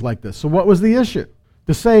other things like this. So what was the issue?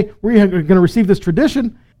 To say, we're going to receive this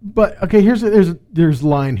tradition, but, okay, there's a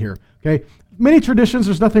line here, okay? Many traditions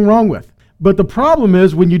there's nothing wrong with. But the problem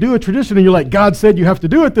is when you do a tradition and you're like, God said you have to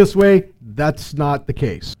do it this way, that's not the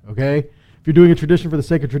case, okay? If you're doing a tradition for the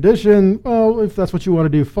sake of tradition, well, if that's what you want to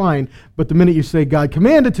do, fine. But the minute you say God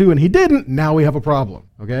commanded to and he didn't, now we have a problem,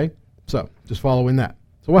 okay? So, just following that.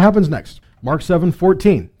 So what happens next? Mark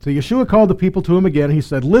 7:14. So Yeshua called the people to him again. He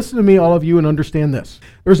said, listen to me, all of you, and understand this.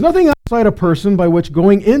 There's nothing outside a person by which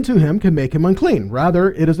going into him can make him unclean.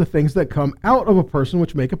 Rather, it is the things that come out of a person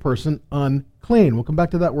which make a person unclean. We'll come back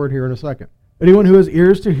to that word here in a second. Anyone who has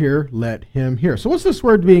ears to hear, let him hear. So what's this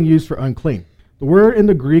word being used for unclean? The word in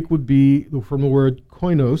the Greek would be from the word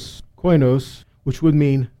koinos, which would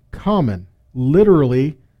mean common.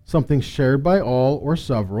 Literally, something shared by all or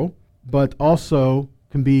several, but also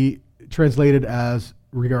can be translated as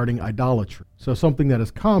regarding idolatry. So something that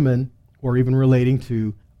is common or even relating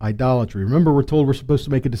to idolatry. Remember, we're told we're supposed to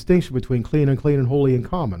make a distinction between clean, unclean, and holy and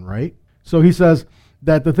common, right? So he says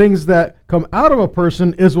that the things that come out of a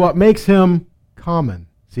person is what makes him common.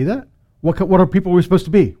 See that? What are people we're supposed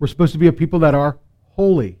to be? We're supposed to be a people that are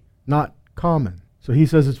holy, not common. So he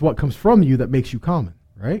says it's what comes from you that makes you common,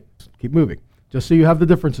 right? Keep moving. Just so you have the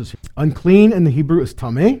differences here. Unclean in the Hebrew is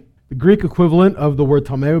tameh. The Greek equivalent of the word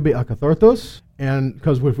tameh would be akathartos. And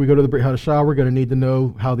because if we go to the Brit Hadashah, we're going to need to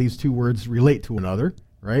know how these two words relate to one another,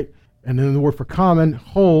 right? And then the word for common,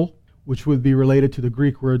 whole, which would be related to the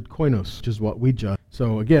Greek word koinos, which is what we judge.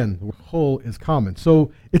 So again, the word whole is common.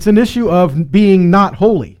 So it's an issue of being not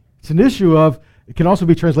holy. It's an issue of, it can also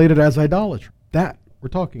be translated as idolatry. That we're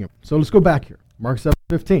talking about. So let's go back here. Mark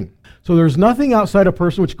 7:15. So there's nothing outside a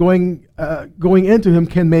person which going into him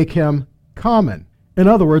can make him common. In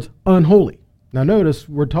other words, unholy. Now notice,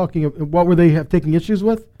 we're talking, what were they taking issues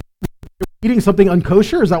with? Eating something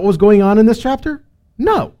unkosher? Is that what was going on in this chapter?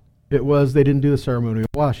 No. It was they didn't do the ceremonial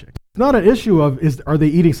washing. It's not an issue of, are they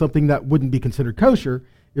eating something that wouldn't be considered kosher?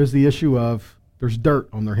 It was the issue of, there's dirt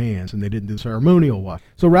on their hands and they didn't do ceremonial wash.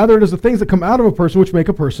 So rather it is the things that come out of a person which make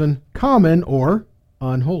a person common or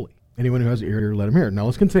unholy. Anyone who has an ear, let him hear it. Now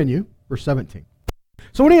let's continue. Verse 17.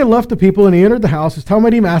 So when he had left the people and he entered the house, his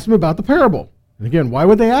talmidim asked him about the parable. And again, why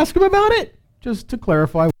would they ask him about it? Just to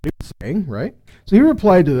clarify what he was saying, right? So he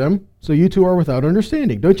replied to them, so you two are without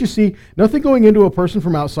understanding. Don't you see, nothing going into a person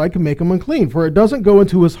from outside can make him unclean, for it doesn't go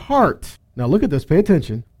into his heart. Now look at this, pay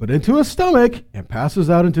attention. But into his stomach and passes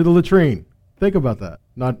out into the latrine. Think about that,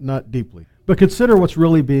 not deeply. But consider what's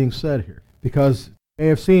really being said here. Because you may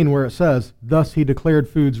have seen where it says, thus he declared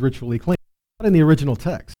foods ritually clean. Not in the original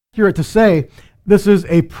text. Accurate to say, this is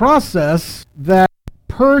a process that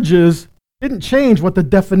purges, didn't change what the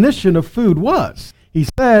definition of food was. He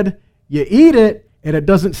said, you eat it, and it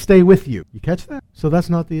doesn't stay with you. You catch that? So that's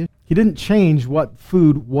not the issue. He didn't change what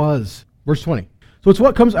food was. Verse 20. So it's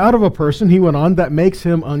what comes out of a person, he went on, that makes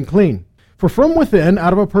him unclean. For from within,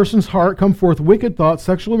 out of a person's heart, come forth wicked thoughts,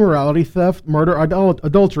 sexual immorality, theft, murder,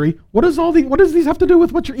 adultery. What does these have to do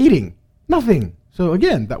with what you're eating? Nothing. So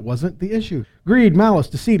again, that wasn't the issue. Greed, malice,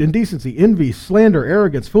 deceit, indecency, envy, slander,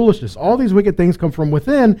 arrogance, foolishness. All these wicked things come from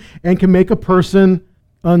within and can make a person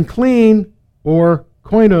unclean or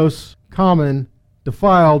koinos, common,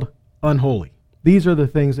 defiled, unholy. These are the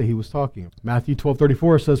things that he was talking about. Matthew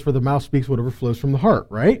 12:34 says, for the mouth speaks whatever flows from the heart,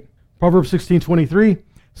 right? Proverbs 16:23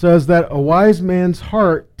 says that a wise man's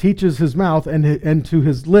heart teaches his mouth, and to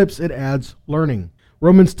his lips it adds learning.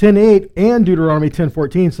 Romans 10:8 and Deuteronomy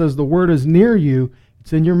 10:14 says the word is near you,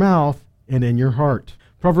 it's in your mouth and in your heart.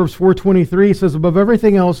 Proverbs 4:23 says, above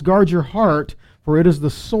everything else, guard your heart, for it is the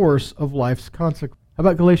source of life's consequence. How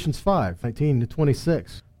about Galatians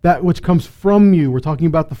 5:19-26? That which comes from you. We're talking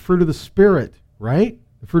about the fruit of the Spirit, right?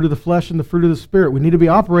 The fruit of the flesh and the fruit of the Spirit. We need to be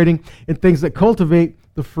operating in things that cultivate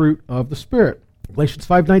the fruit of the Spirit. Galatians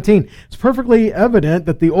 5:19. It's perfectly evident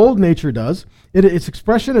that the old nature does. Its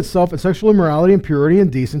expression itself in sexual immorality, impurity,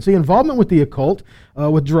 indecency, involvement with the occult,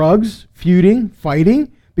 with drugs, feuding,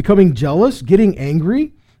 fighting, becoming jealous, getting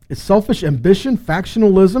angry. It's selfish ambition,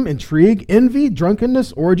 factionalism, intrigue, envy,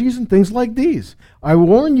 drunkenness, orgies, and things like these. I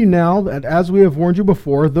warn you now that, as we have warned you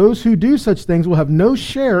before, those who do such things will have no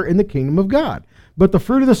share in the kingdom of God. But the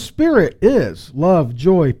fruit of the Spirit is love,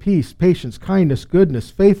 joy, peace, patience, kindness,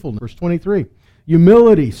 goodness, faithfulness. Verse 23.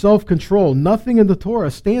 Humility, self-control. Nothing in the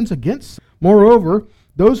Torah stands against. Moreover,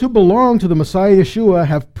 those who belong to the Messiah Yeshua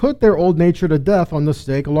have put their old nature to death on the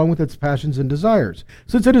stake along with its passions and desires.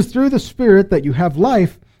 Since it is through the Spirit that you have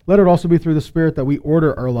life, let it also be through the Spirit that we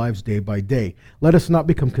order our lives day by day. Let us not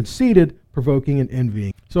become conceited, provoking, and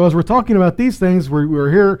envying. So as we're talking about these things,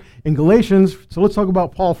 we're here in Galatians, so let's talk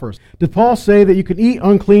about Paul first. Did Paul say that you can eat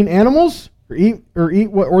unclean animals,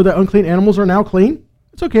 or that unclean animals are now clean?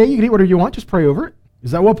 It's okay, you can eat whatever you want, just pray over it.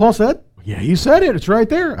 Is that what Paul said? Yeah, he said it. It's right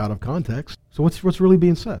there, out of context. So what's really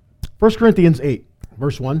being said? 1 Corinthians 8,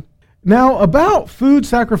 verse 1. Now, about food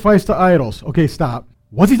sacrificed to idols. Okay, stop.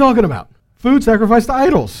 What's he talking about? Food sacrificed to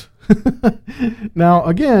idols. Now,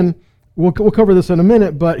 again, we'll cover this in a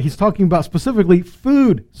minute, but he's talking about specifically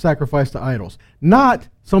food sacrificed to idols, not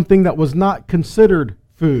something that was not considered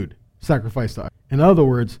food sacrificed to idols. In other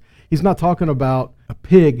words, he's not talking about a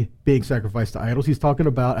pig being sacrificed to idols. He's talking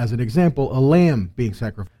about, as an example, a lamb being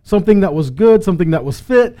sacrificed. Something that was good, something that was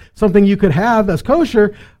fit, something you could have as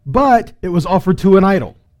kosher, but it was offered to an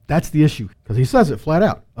idol. That's the issue, because he says it flat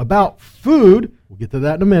out. About food, we'll get to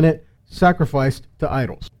that in a minute, sacrificed to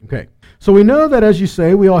idols. Okay, so we know that, as you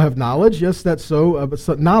say, we all have knowledge. Yes, that's so,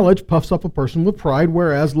 but knowledge puffs up a person with pride,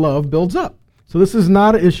 whereas love builds up. So this is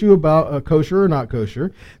not an issue about kosher or not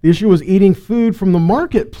kosher. The issue was eating food from the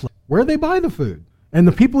marketplace, where they buy the food, and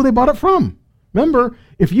the people they bought it from. Remember,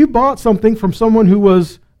 if you bought something from someone who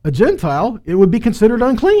was a Gentile, it would be considered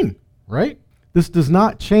unclean, right? This does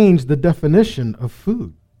not change the definition of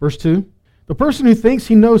food. Verse 2, the person who thinks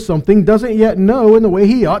he knows something doesn't yet know in the way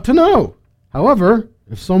he ought to know. However,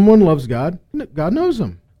 if someone loves God, God knows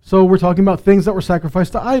him. So we're talking about things that were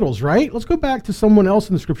sacrificed to idols, right? Let's go back to someone else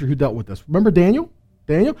in the scripture who dealt with this. Remember Daniel?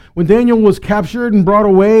 When Daniel was captured and brought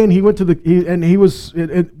away, and he went to he was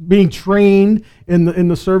being trained in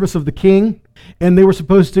the service of the king, and they were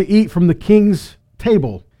supposed to eat from the king's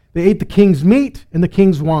table. They ate the king's meat and the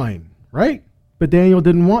king's wine, right? But Daniel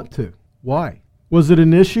didn't want to. Why? Was it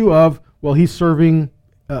an issue of, well, he's serving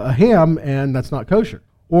a ham and that's not kosher?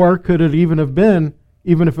 Or could it even have been,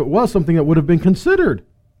 even if it was something that would have been considered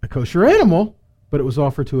a kosher animal, but it was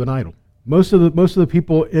offered to an idol? Most of the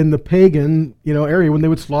people in the pagan, area, when they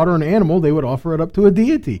would slaughter an animal, they would offer it up to a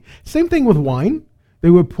deity. Same thing with wine.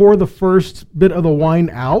 They would pour the first bit of the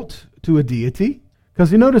wine out to a deity.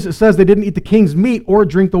 Because you notice it says they didn't eat the king's meat or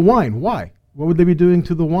drink the wine. Why? What would they be doing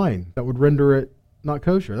to the wine that would render it not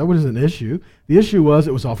kosher? That wasn't an issue. The issue was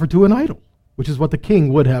it was offered to an idol, which is what the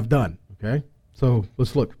king would have done. Okay? So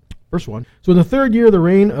let's look. Verse 1. So in the 3rd year of the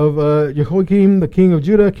reign of Jehoiakim, the king of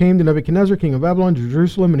Judah, came to Nebuchadnezzar, king of Babylon, to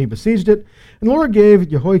Jerusalem, and he besieged it. And the Lord gave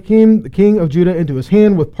Jehoiakim, the king of Judah, into his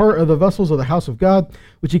hand with part of the vessels of the house of God,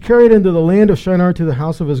 which he carried into the land of Shinar to the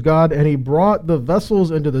house of his God. And he brought the vessels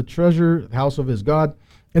into the treasure house of his God.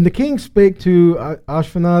 And the king spake to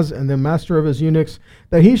Ashpenaz and the master of his eunuchs,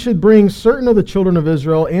 that he should bring certain of the children of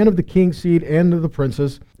Israel, and of the king's seed, and of the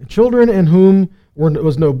princes, children in whom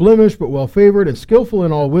was no blemish, but well favored, and skillful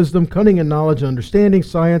in all wisdom, cunning in knowledge and understanding,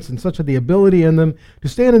 science, and such of the ability in them, to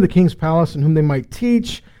stand in the king's palace, in whom they might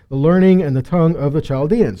teach the learning and the tongue of the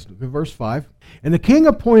Chaldeans. Verse 5. And the king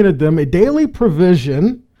appointed them a daily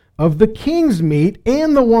provision of the king's meat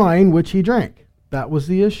and the wine which he drank. That was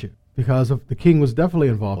the issue, because the king was definitely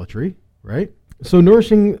in idolatry, right? So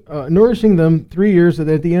nourishing them 3 years, that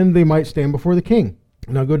at the end they might stand before the king.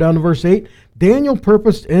 Now go down to verse 8. Daniel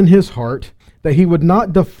purposed in his heart that he would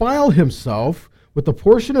not defile himself with the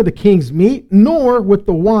portion of the king's meat, nor with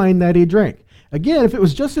the wine that he drank. Again, if it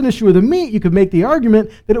was just an issue of the meat, you could make the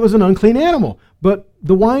argument that it was an unclean animal. But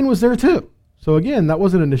the wine was there too. So again, that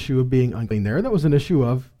wasn't an issue of being unclean there. That was an issue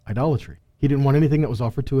of idolatry. He didn't want anything that was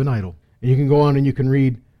offered to an idol. And you can go on and you can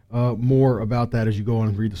read more about that as you go on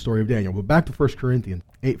and read the story of Daniel. But back to 1 Corinthians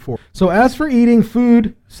 8:4. So as for eating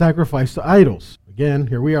food sacrificed to idols, again,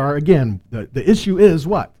 here we are again. The issue is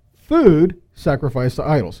what? Food sacrificed to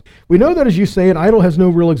idols. We know that, as you say, an idol has no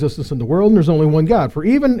real existence in the world, and there's only one God. For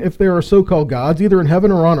even if there are so-called gods, either in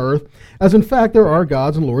heaven or on earth, as in fact there are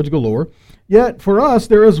gods and lords galore, yet for us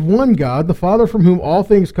there is one God, the Father, from whom all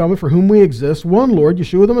things come and for whom we exist, one Lord,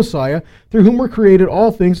 Yeshua the Messiah, through whom were created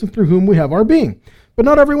all things and through whom we have our being. But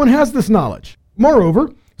not everyone has this knowledge.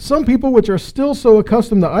 Moreover, some people which are still so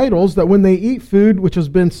accustomed to idols that when they eat food which has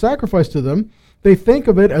been sacrificed to them, they think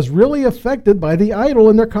of it as really affected by the idol,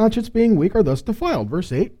 and their conscience being weak are thus defiled.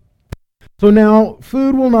 Verse 8. So now,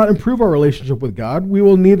 food will not improve our relationship with God. We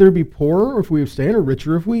will neither be poorer if we abstain or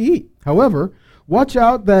richer if we eat. However, watch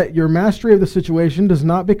out that your mastery of the situation does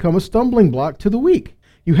not become a stumbling block to the weak.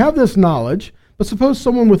 You have this knowledge, but suppose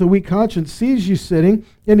someone with a weak conscience sees you sitting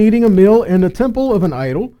and eating a meal in the temple of an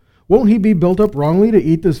idol. Won't he be built up wrongly to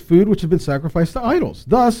eat this food which has been sacrificed to idols?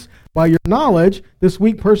 Thus, by your knowledge, this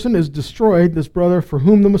weak person is destroyed, this brother for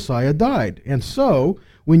whom the Messiah died. And so,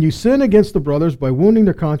 when you sin against the brothers by wounding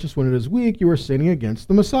their conscience when it is weak, you are sinning against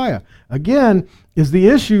the Messiah. Again, is the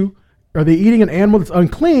issue, are they eating an animal that's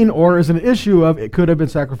unclean, or is it an issue of it could have been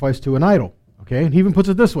sacrificed to an idol? Okay, and he even puts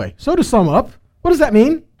it this way. So to sum up, what does that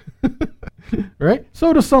mean? Right?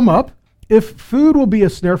 So to sum up, if food will be a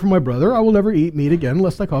snare for my brother, I will never eat meat again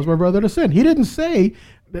lest I cause my brother to sin. He didn't say,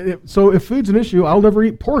 so if food's an issue, I'll never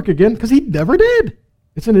eat pork again, because he never did.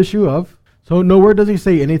 It's an issue of, so nowhere does he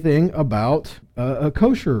say anything about a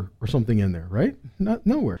kosher or something in there, right?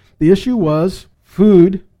 Nowhere. The issue was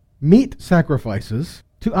food, meat sacrifices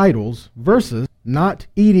to idols versus not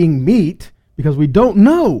eating meat because we don't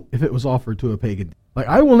know if it was offered to a pagan. Like,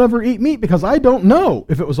 I will never eat meat because I don't know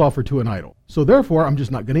if it was offered to an idol. So therefore, I'm just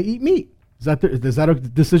not going to eat meat. Is that a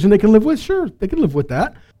decision they can live with? Sure, they can live with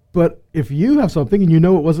that. But if you have something and you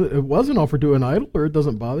know it wasn't offered to an idol, or it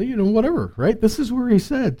doesn't bother you, whatever, right? This is where he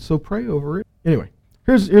said, so pray over it. Anyway,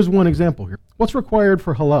 here's one example here. What's required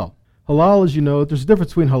for halal? Halal, as you know, there's a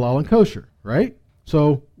difference between halal and kosher, right?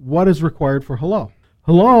 So what is required for halal?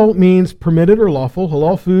 Halal means permitted or lawful.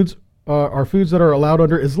 Halal foods are foods that are allowed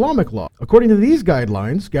under Islamic law. According to these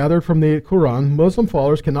guidelines, gathered from the Quran, Muslim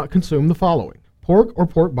followers cannot consume the following: pork or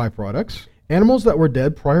pork byproducts, animals that were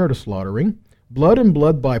dead prior to slaughtering, blood and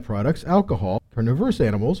blood byproducts, alcohol, carnivorous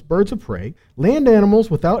animals, birds of prey, land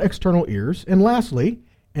animals without external ears, and lastly,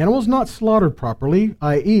 animals not slaughtered properly,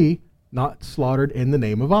 i.e., not slaughtered in the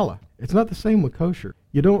name of Allah. It's not the same with kosher.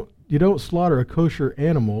 You don't slaughter a kosher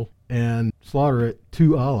animal and slaughter it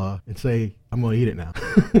to Allah and say, I'm going to eat it now.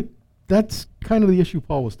 That's kind of the issue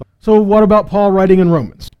Paul was talking. So what about Paul writing in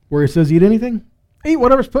Romans, where he says, eat anything? Eat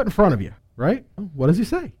whatever's put in front of you, right? What does he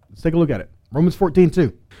say? Let's take a look at it. Romans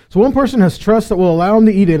 14:2. So one person has trust that will allow him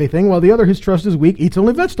to eat anything, while the other, whose trust is weak, eats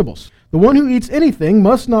only vegetables. The one who eats anything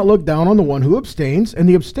must not look down on the one who abstains, and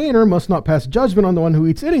the abstainer must not pass judgment on the one who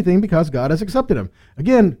eats anything, because God has accepted him.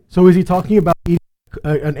 Again, so is he talking about eating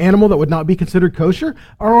an animal that would not be considered kosher?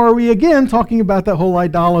 Or are we again talking about that whole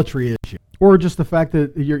idolatry issue? Or just the fact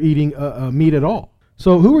that you're eating meat at all?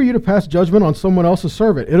 So who are you to pass judgment on someone else's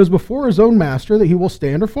servant? It is before his own master that he will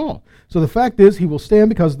stand or fall. So the fact is, he will stand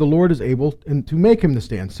because the Lord is able to make him to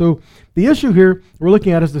stand. So the issue here we're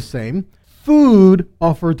looking at is the same. Food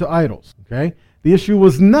offered to idols. Okay. The issue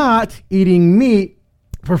was not eating meat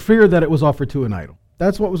for fear that it was offered to an idol.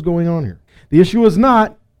 That's what was going on here. The issue is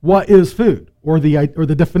not what is food, or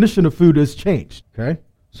the definition of food is changed. Okay?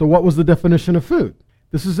 So what was the definition of food?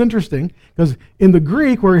 This is interesting because in the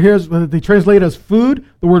Greek, where they translate as food,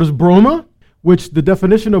 the word is broma, which the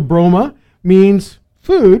definition of broma means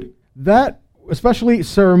food that, especially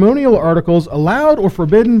ceremonial articles, allowed or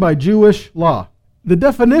forbidden by Jewish law. The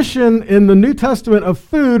definition in the New Testament of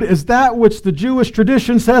food is that which the Jewish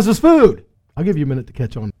tradition says is food. I'll give you a minute to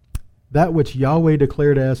catch on. That which Yahweh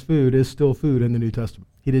declared as food is still food in the New Testament.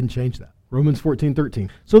 He didn't change that. Romans 14:13.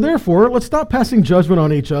 So therefore, let's stop passing judgment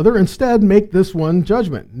on each other. Instead, make this one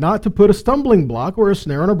judgment, not to put a stumbling block or a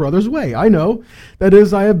snare on a brother's way. I know, that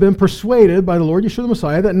is, I have been persuaded by the Lord Yeshua the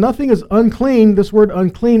Messiah that nothing is unclean. This word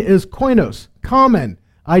unclean is koinos, common,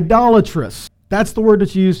 idolatrous. That's the word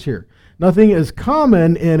that's used here. Nothing is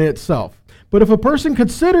common in itself. But if a person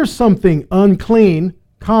considers something unclean,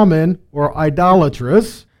 common, or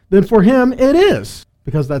idolatrous, then for him it is,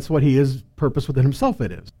 because that's what he is, purpose within himself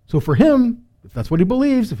it is. So for him, if that's what he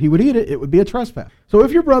believes, if he would eat it, it would be a trespass. So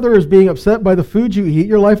if your brother is being upset by the food you eat,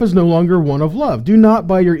 your life is no longer one of love. Do not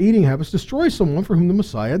by your eating habits destroy someone for whom the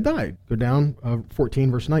Messiah died. Go down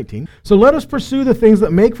 14 verse 19. So let us pursue the things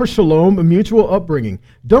that make for shalom, a mutual upbringing.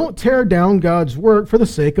 Don't tear down God's work for the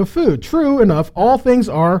sake of food. True enough, all things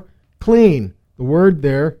are clean. The word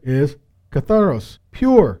there is katharos,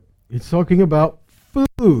 pure. It's talking about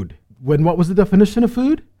food. What was the definition of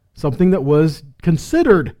food? Something that was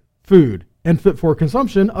considered food and fit for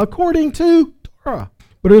consumption according to Torah.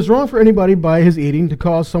 But it is wrong for anybody by his eating to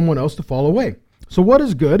cause someone else to fall away. So what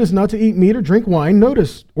is good is not to eat meat or drink wine.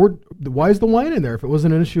 Notice, or why is the wine in there if it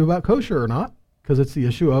wasn't an issue about kosher or not? Because it's the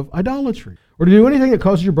issue of idolatry. Or to do anything that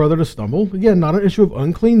causes your brother to stumble. Again, not an issue of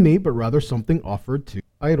unclean meat, but rather something offered to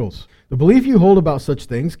idols. The belief you hold about such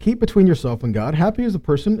things, keep between yourself and God. Happy as a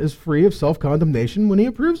person is free of self-condemnation when he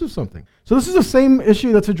approves of something. So this is the same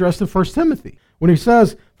issue that's addressed in 1 Timothy. When he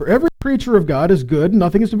says, for every creature of God is good,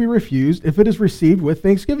 nothing is to be refused if it is received with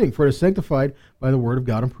thanksgiving, for it is sanctified by the word of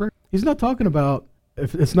God and prayer. He's not talking about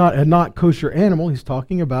if it's not a not kosher animal. He's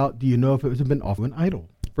talking about, do you know if it has been offered to an idol?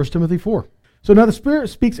 1 Timothy 4. So now the Spirit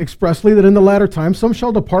speaks expressly that in the latter time some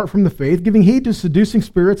shall depart from the faith, giving heed to seducing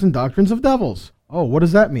spirits and doctrines of devils. Oh, what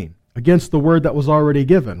does that mean? Against the word that was already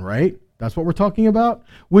given, right? That's what we're talking about?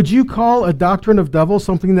 Would you call a doctrine of devils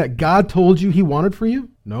something that God told you he wanted for you?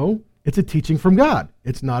 No, it's a teaching from God.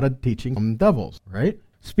 It's not a teaching from devils, right?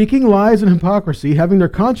 Speaking lies and hypocrisy, having their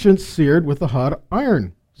conscience seared with a hot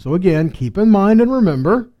iron. So again, keep in mind and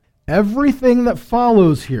remember, everything that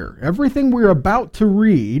follows here, everything we're about to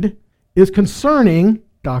read is concerning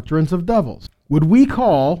doctrines of devils. Would we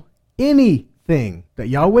call anything that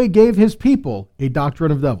Yahweh gave his people a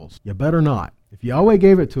doctrine of devils? You better not. If Yahweh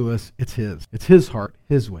gave it to us, it's his. It's his heart,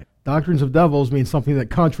 his way. Doctrines of devils means something that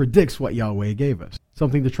contradicts what Yahweh gave us.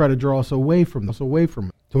 Something to try to draw us away from it. So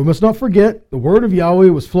we must not forget, the word of Yahweh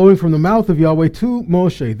was flowing from the mouth of Yahweh to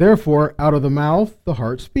Moshe. Therefore, out of the mouth, the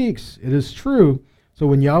heart speaks. It is true. So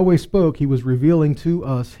when Yahweh spoke, he was revealing to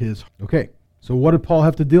us his heart. Okay. So what did Paul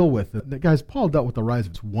have to deal with? Guys, Paul dealt with the rise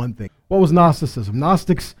of one thing. What was Gnosticism?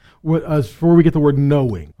 Gnostics, before we get the word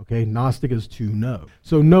knowing, okay? Gnostic is to know.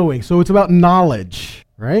 So knowing. So it's about knowledge,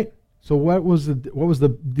 right? So what was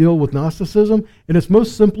the deal with Gnosticism? In its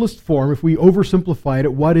most simplest form, if we oversimplified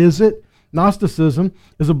it, what is it? Gnosticism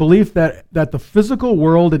is a belief that the physical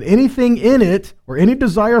world and anything in it or any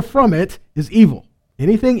desire from it is evil.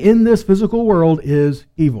 Anything in this physical world is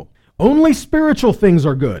evil. Only spiritual things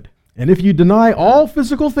are good. And if you deny all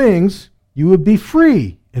physical things, you would be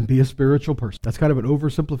free and be a spiritual person. That's kind of an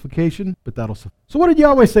oversimplification, but that'll suffice. So what did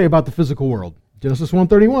Yahweh say about the physical world? Genesis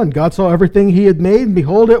 1:31, God saw everything he had made, and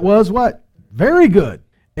behold, it was what? Very good.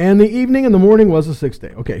 And the evening and the morning was the sixth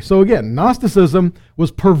day. Okay, so again, Gnosticism was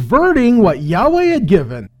perverting what Yahweh had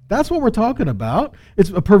given. That's what we're talking about.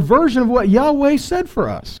 It's a perversion of what Yahweh said for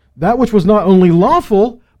us. That which was not only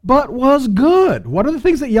lawful, but was good. What are the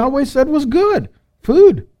things that Yahweh said was good?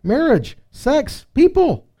 Food, marriage, sex,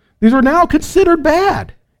 people. These are now considered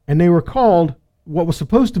bad. And they were called what was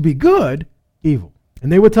supposed to be good, evil.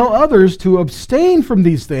 And they would tell others to abstain from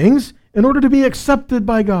these things in order to be accepted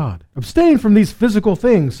by God. Abstain from these physical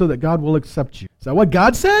things so that God will accept you. Is that what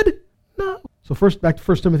God said? No. So back to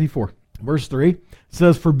 1 Timothy 4, verse 3. It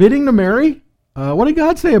says, forbidding to marry. What did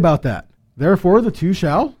God say about that? Therefore, the two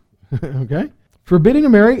shall. Okay. Forbidding to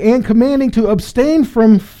marry and commanding to abstain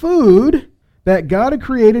from food that God had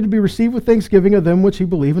created to be received with thanksgiving of them which he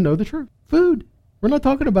believe and know the truth. Food. We're not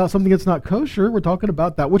talking about something that's not kosher. We're talking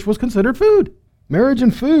about that which was considered food. Marriage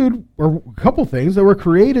and food are a couple things that were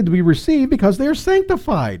created to be received because they are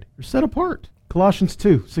sanctified. They're set apart. Colossians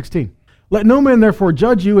 2:16. Let no man therefore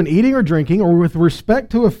judge you in eating or drinking, or with respect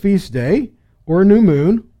to a feast day, or a new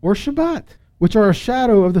moon, or Shabbat, which are a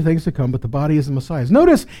shadow of the things to come, but the body is the Messiah's.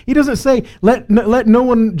 Notice, he doesn't say, let no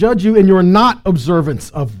one judge you in your not observance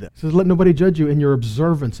of this. He says, let nobody judge you in your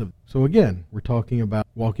observance of it. So again, we're talking about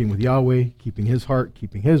walking with Yahweh, keeping his heart,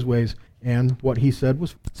 keeping his ways, and what he said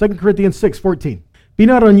was 2 Corinthians 6:14. Be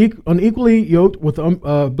not unequally yoked with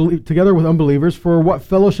together with unbelievers, for what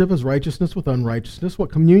fellowship is righteousness with unrighteousness?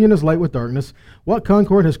 What communion is light with darkness? What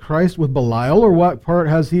concord has Christ with Belial, or what part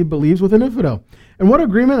has he believes with an infidel? And what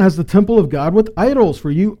agreement has the temple of God with idols? For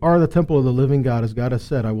you are the temple of the living God, as God has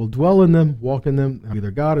said, I will dwell in them, walk in them, be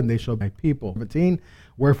their God, and they shall be my people. 17,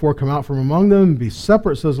 wherefore come out from among them, and be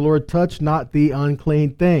separate, says the Lord, touch not the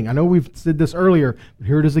unclean thing. I know we've said this earlier, but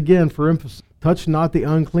here it is again for emphasis. Touch not the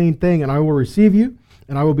unclean thing, and I will receive you,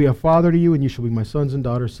 and I will be a father to you, and you shall be my sons and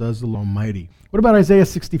daughters, says the Almighty. What about Isaiah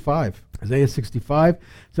 65? Isaiah 65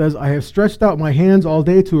 says, I have stretched out my hands all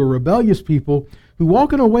day to a rebellious people who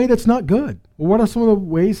walk in a way that's not good. Well, what are some of the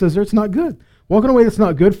ways he says it's not good? Walk in a way that's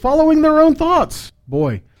not good, following their own thoughts.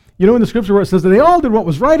 Boy, you know in the scripture where it says that they all did what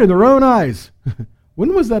was right in their own eyes.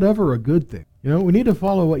 When was that ever a good thing? You know, we need to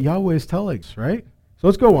follow what Yahweh is telling us, right? So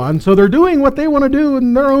let's go on. So they're doing what they want to do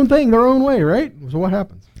in their own thing, their own way, right? So what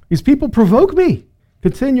happens? These people provoke me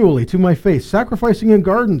continually to my face, sacrificing in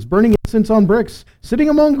gardens, burning incense on bricks, sitting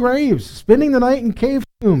among graves, spending the night in cave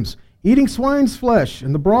tombs, eating swine's flesh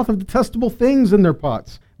and the broth of detestable things in their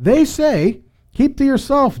pots. They say, keep to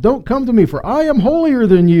yourself, don't come to me, for I am holier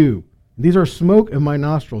than you. These are smoke in my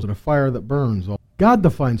nostrils and a fire that burns. God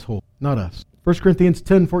defines holy, not us. 1 Corinthians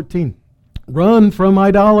 10:14. Run from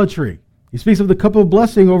idolatry. He speaks of the cup of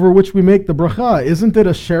blessing over which we make the bracha. Isn't it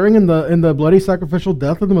a sharing in the bloody sacrificial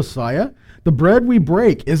death of the Messiah? The bread we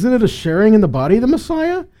break, isn't it a sharing in the body of the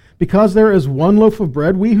Messiah? Because there is one loaf of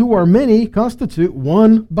bread, we who are many constitute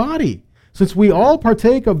one body. Since we all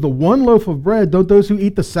partake of the one loaf of bread, don't those who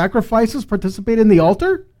eat the sacrifices participate in the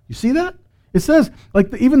altar? You see that? It says,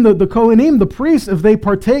 like even the Kohanim, the priests, if they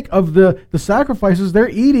partake of the sacrifices, they're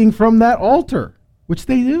eating from that altar, which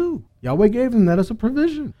they do. Yahweh gave them that as a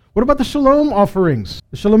provision. What about the shalom offerings?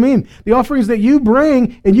 The shalomim, the offerings that you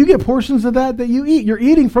bring, and you get portions of that you eat. You're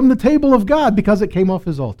eating from the table of God because it came off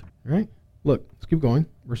his altar, right? Look, let's keep going.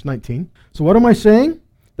 Verse 19. So what am I saying?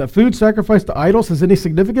 That food sacrificed to idols has any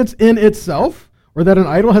significance in itself? Or that an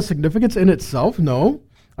idol has significance in itself? No.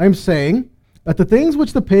 I'm saying that the things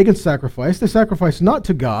which the pagans sacrifice, they sacrifice not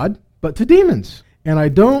to God, but to demons. And I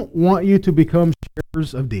don't want you to become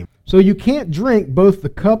sharers of demons. So you can't drink both the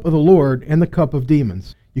cup of the Lord and the cup of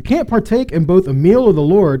demons. You can't partake in both a meal of the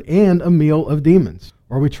Lord and a meal of demons.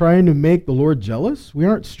 Are we trying to make the Lord jealous? We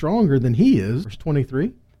aren't stronger than he is. Verse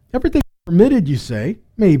 23. Everything is permitted, you say.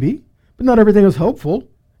 Maybe. But not everything is helpful.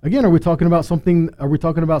 Again, are we talking about something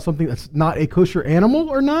that's not a kosher animal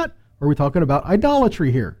or not? Or are we talking about idolatry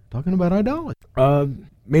here? Talking about idolatry.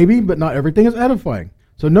 Maybe, but not everything is edifying.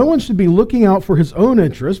 So no one should be looking out for his own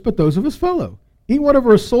interests, but those of his fellow. Eat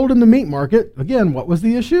whatever is sold in the meat market. Again, what was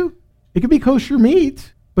the issue? It could be kosher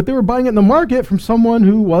meat, but they were buying it in the market from someone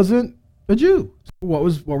who wasn't a Jew. So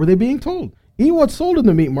what were they being told? Eat what's sold in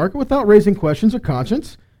the meat market without raising questions of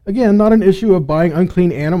conscience. Again, not an issue of buying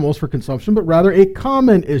unclean animals for consumption, but rather a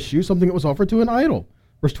common issue, something that was offered to an idol.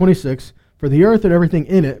 Verse 26, for the earth and everything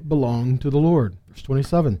in it belong to the Lord. Verse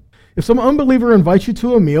 27, if some unbeliever invites you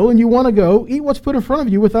to a meal and you want to go, eat what's put in front of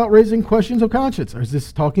you without raising questions of conscience. Is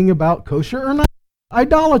this talking about kosher or not?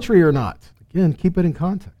 Idolatry or not? Again, keep it in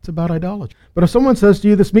context. It's about idolatry. But if someone says to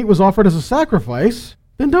you, this meat was offered as a sacrifice,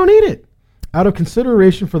 then don't eat it. Out of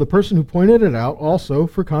consideration for the person who pointed it out, also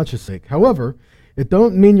for conscience sake. However, it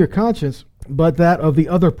don't mean your conscience, but that of the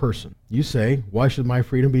other person. You say, why should my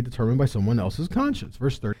freedom be determined by someone else's conscience?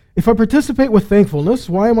 Verse 30. If I participate with thankfulness,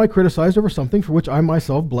 why am I criticized over something for which I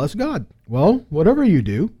myself bless God? Well, whatever you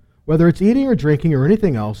do, whether it's eating or drinking or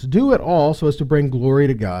anything else, do it all so as to bring glory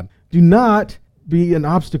to God. Do not be an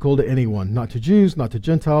obstacle to anyone, not to Jews, not to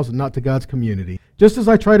Gentiles, and not to God's community. Just as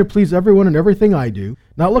I try to please everyone in everything I do,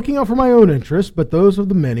 not looking out for my own interests, but those of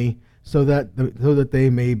the many, so that they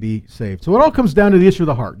may be saved. So it all comes down to the issue of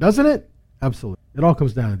the heart, doesn't it? Absolutely. It all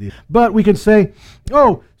comes down to the. But we can say,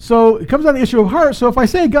 oh, so it comes down to the issue of heart. So if I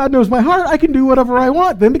say God knows my heart, I can do whatever I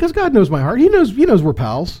want then because God knows my heart. He knows we're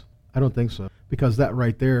pals. I don't think so. Because that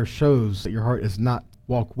right there shows that your heart is not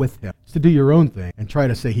walk with him. It's to do your own thing and try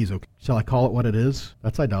to say he's okay. Shall I call it what it is?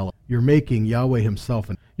 That's idolatry. You're making Yahweh himself.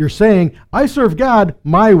 And you're saying, I serve God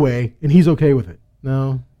my way and he's okay with it.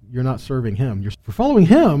 No, you're not serving him. For following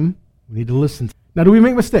him, we need to listen. Now, do we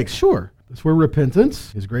make mistakes? Sure. That's where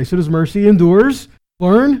repentance, his grace and his mercy endures.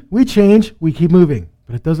 Learn, we change, we keep moving.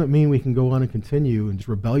 But it doesn't mean we can go on and continue and just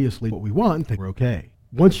rebelliously what we want and think we're okay.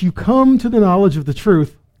 Once you come to the knowledge of the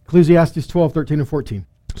truth, Ecclesiastes 12, 13, and 14.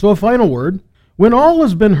 So a final word. When all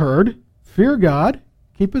has been heard, fear God,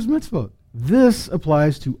 keep his mitzvot. This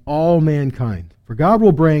applies to all mankind. For God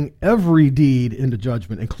will bring every deed into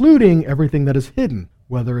judgment, including everything that is hidden,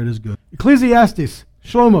 whether it is good. Ecclesiastes,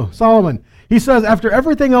 Shlomo, Solomon, he says, after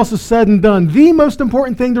everything else is said and done, the most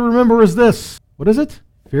important thing to remember is this. What is it?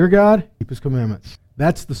 Fear God, keep his commandments.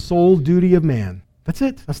 That's the sole duty of man. That's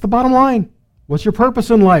it. That's the bottom line. What's your purpose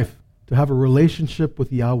in life? To have a relationship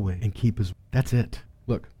with Yahweh and keep his... That's it.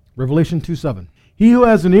 Look, Revelation 2:7. He who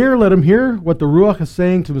has an ear, let him hear what the Ruach is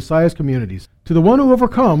saying to Messiah's communities. To the one who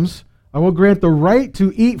overcomes, I will grant the right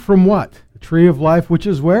to eat from what? The tree of life, which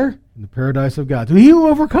is where? In the paradise of God. To he who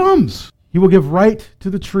overcomes, he will give right to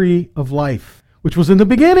the tree of life, which was in the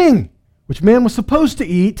beginning, which man was supposed to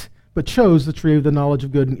eat, but chose the tree of the knowledge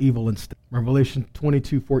of good and evil instead. Revelation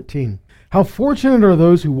 22:14. How fortunate are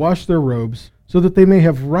those who wash their robes, so that they may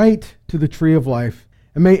have right to the tree of life,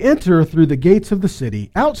 and may enter through the gates of the city.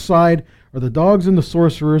 Outside are the dogs and the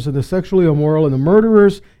sorcerers and the sexually immoral and the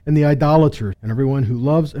murderers and the idolaters and everyone who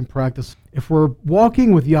loves and practices. If we're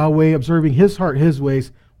walking with Yahweh, observing his heart, his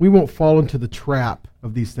ways, we won't fall into the trap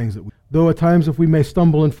of these things. Though at times if we may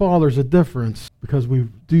stumble and fall, there's a difference because we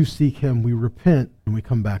do seek him, we repent, and we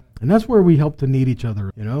come back. And that's where we help to need each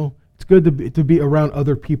other, you know. It's good to be around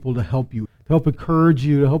other people to help you, to help encourage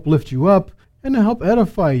you, to help lift you up, and to help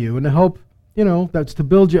edify you, and to help, you know, that's to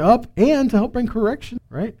build you up and to help bring correction,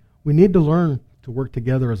 right? We need to learn to work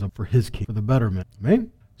together for his kingdom, for the betterment.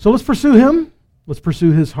 Amen? So let's pursue him. Let's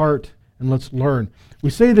pursue his heart, and let's learn. We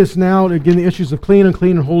say this now, again, the issues of clean,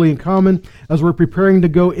 unclean, and holy and common, as we're preparing to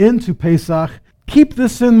go into Pesach. Keep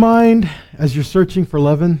this in mind as you're searching for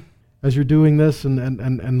leaven, as you're doing this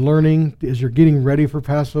and learning, as you're getting ready for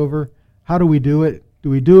Passover. How do we do it? Do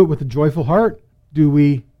we do it with a joyful heart? Do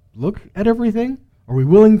we look at everything? Are we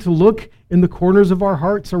willing to look in the corners of our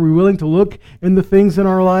hearts? Are we willing to look in the things in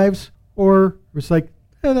our lives? Or it's like,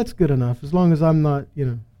 that's good enough, as long as I'm not,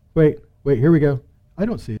 wait, here we go. I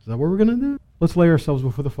don't see it. Is that what we're going to do? Let's lay ourselves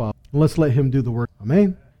before the Father, and let's let him do the work.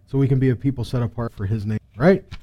 Amen? So we can be a people set apart for his name, right?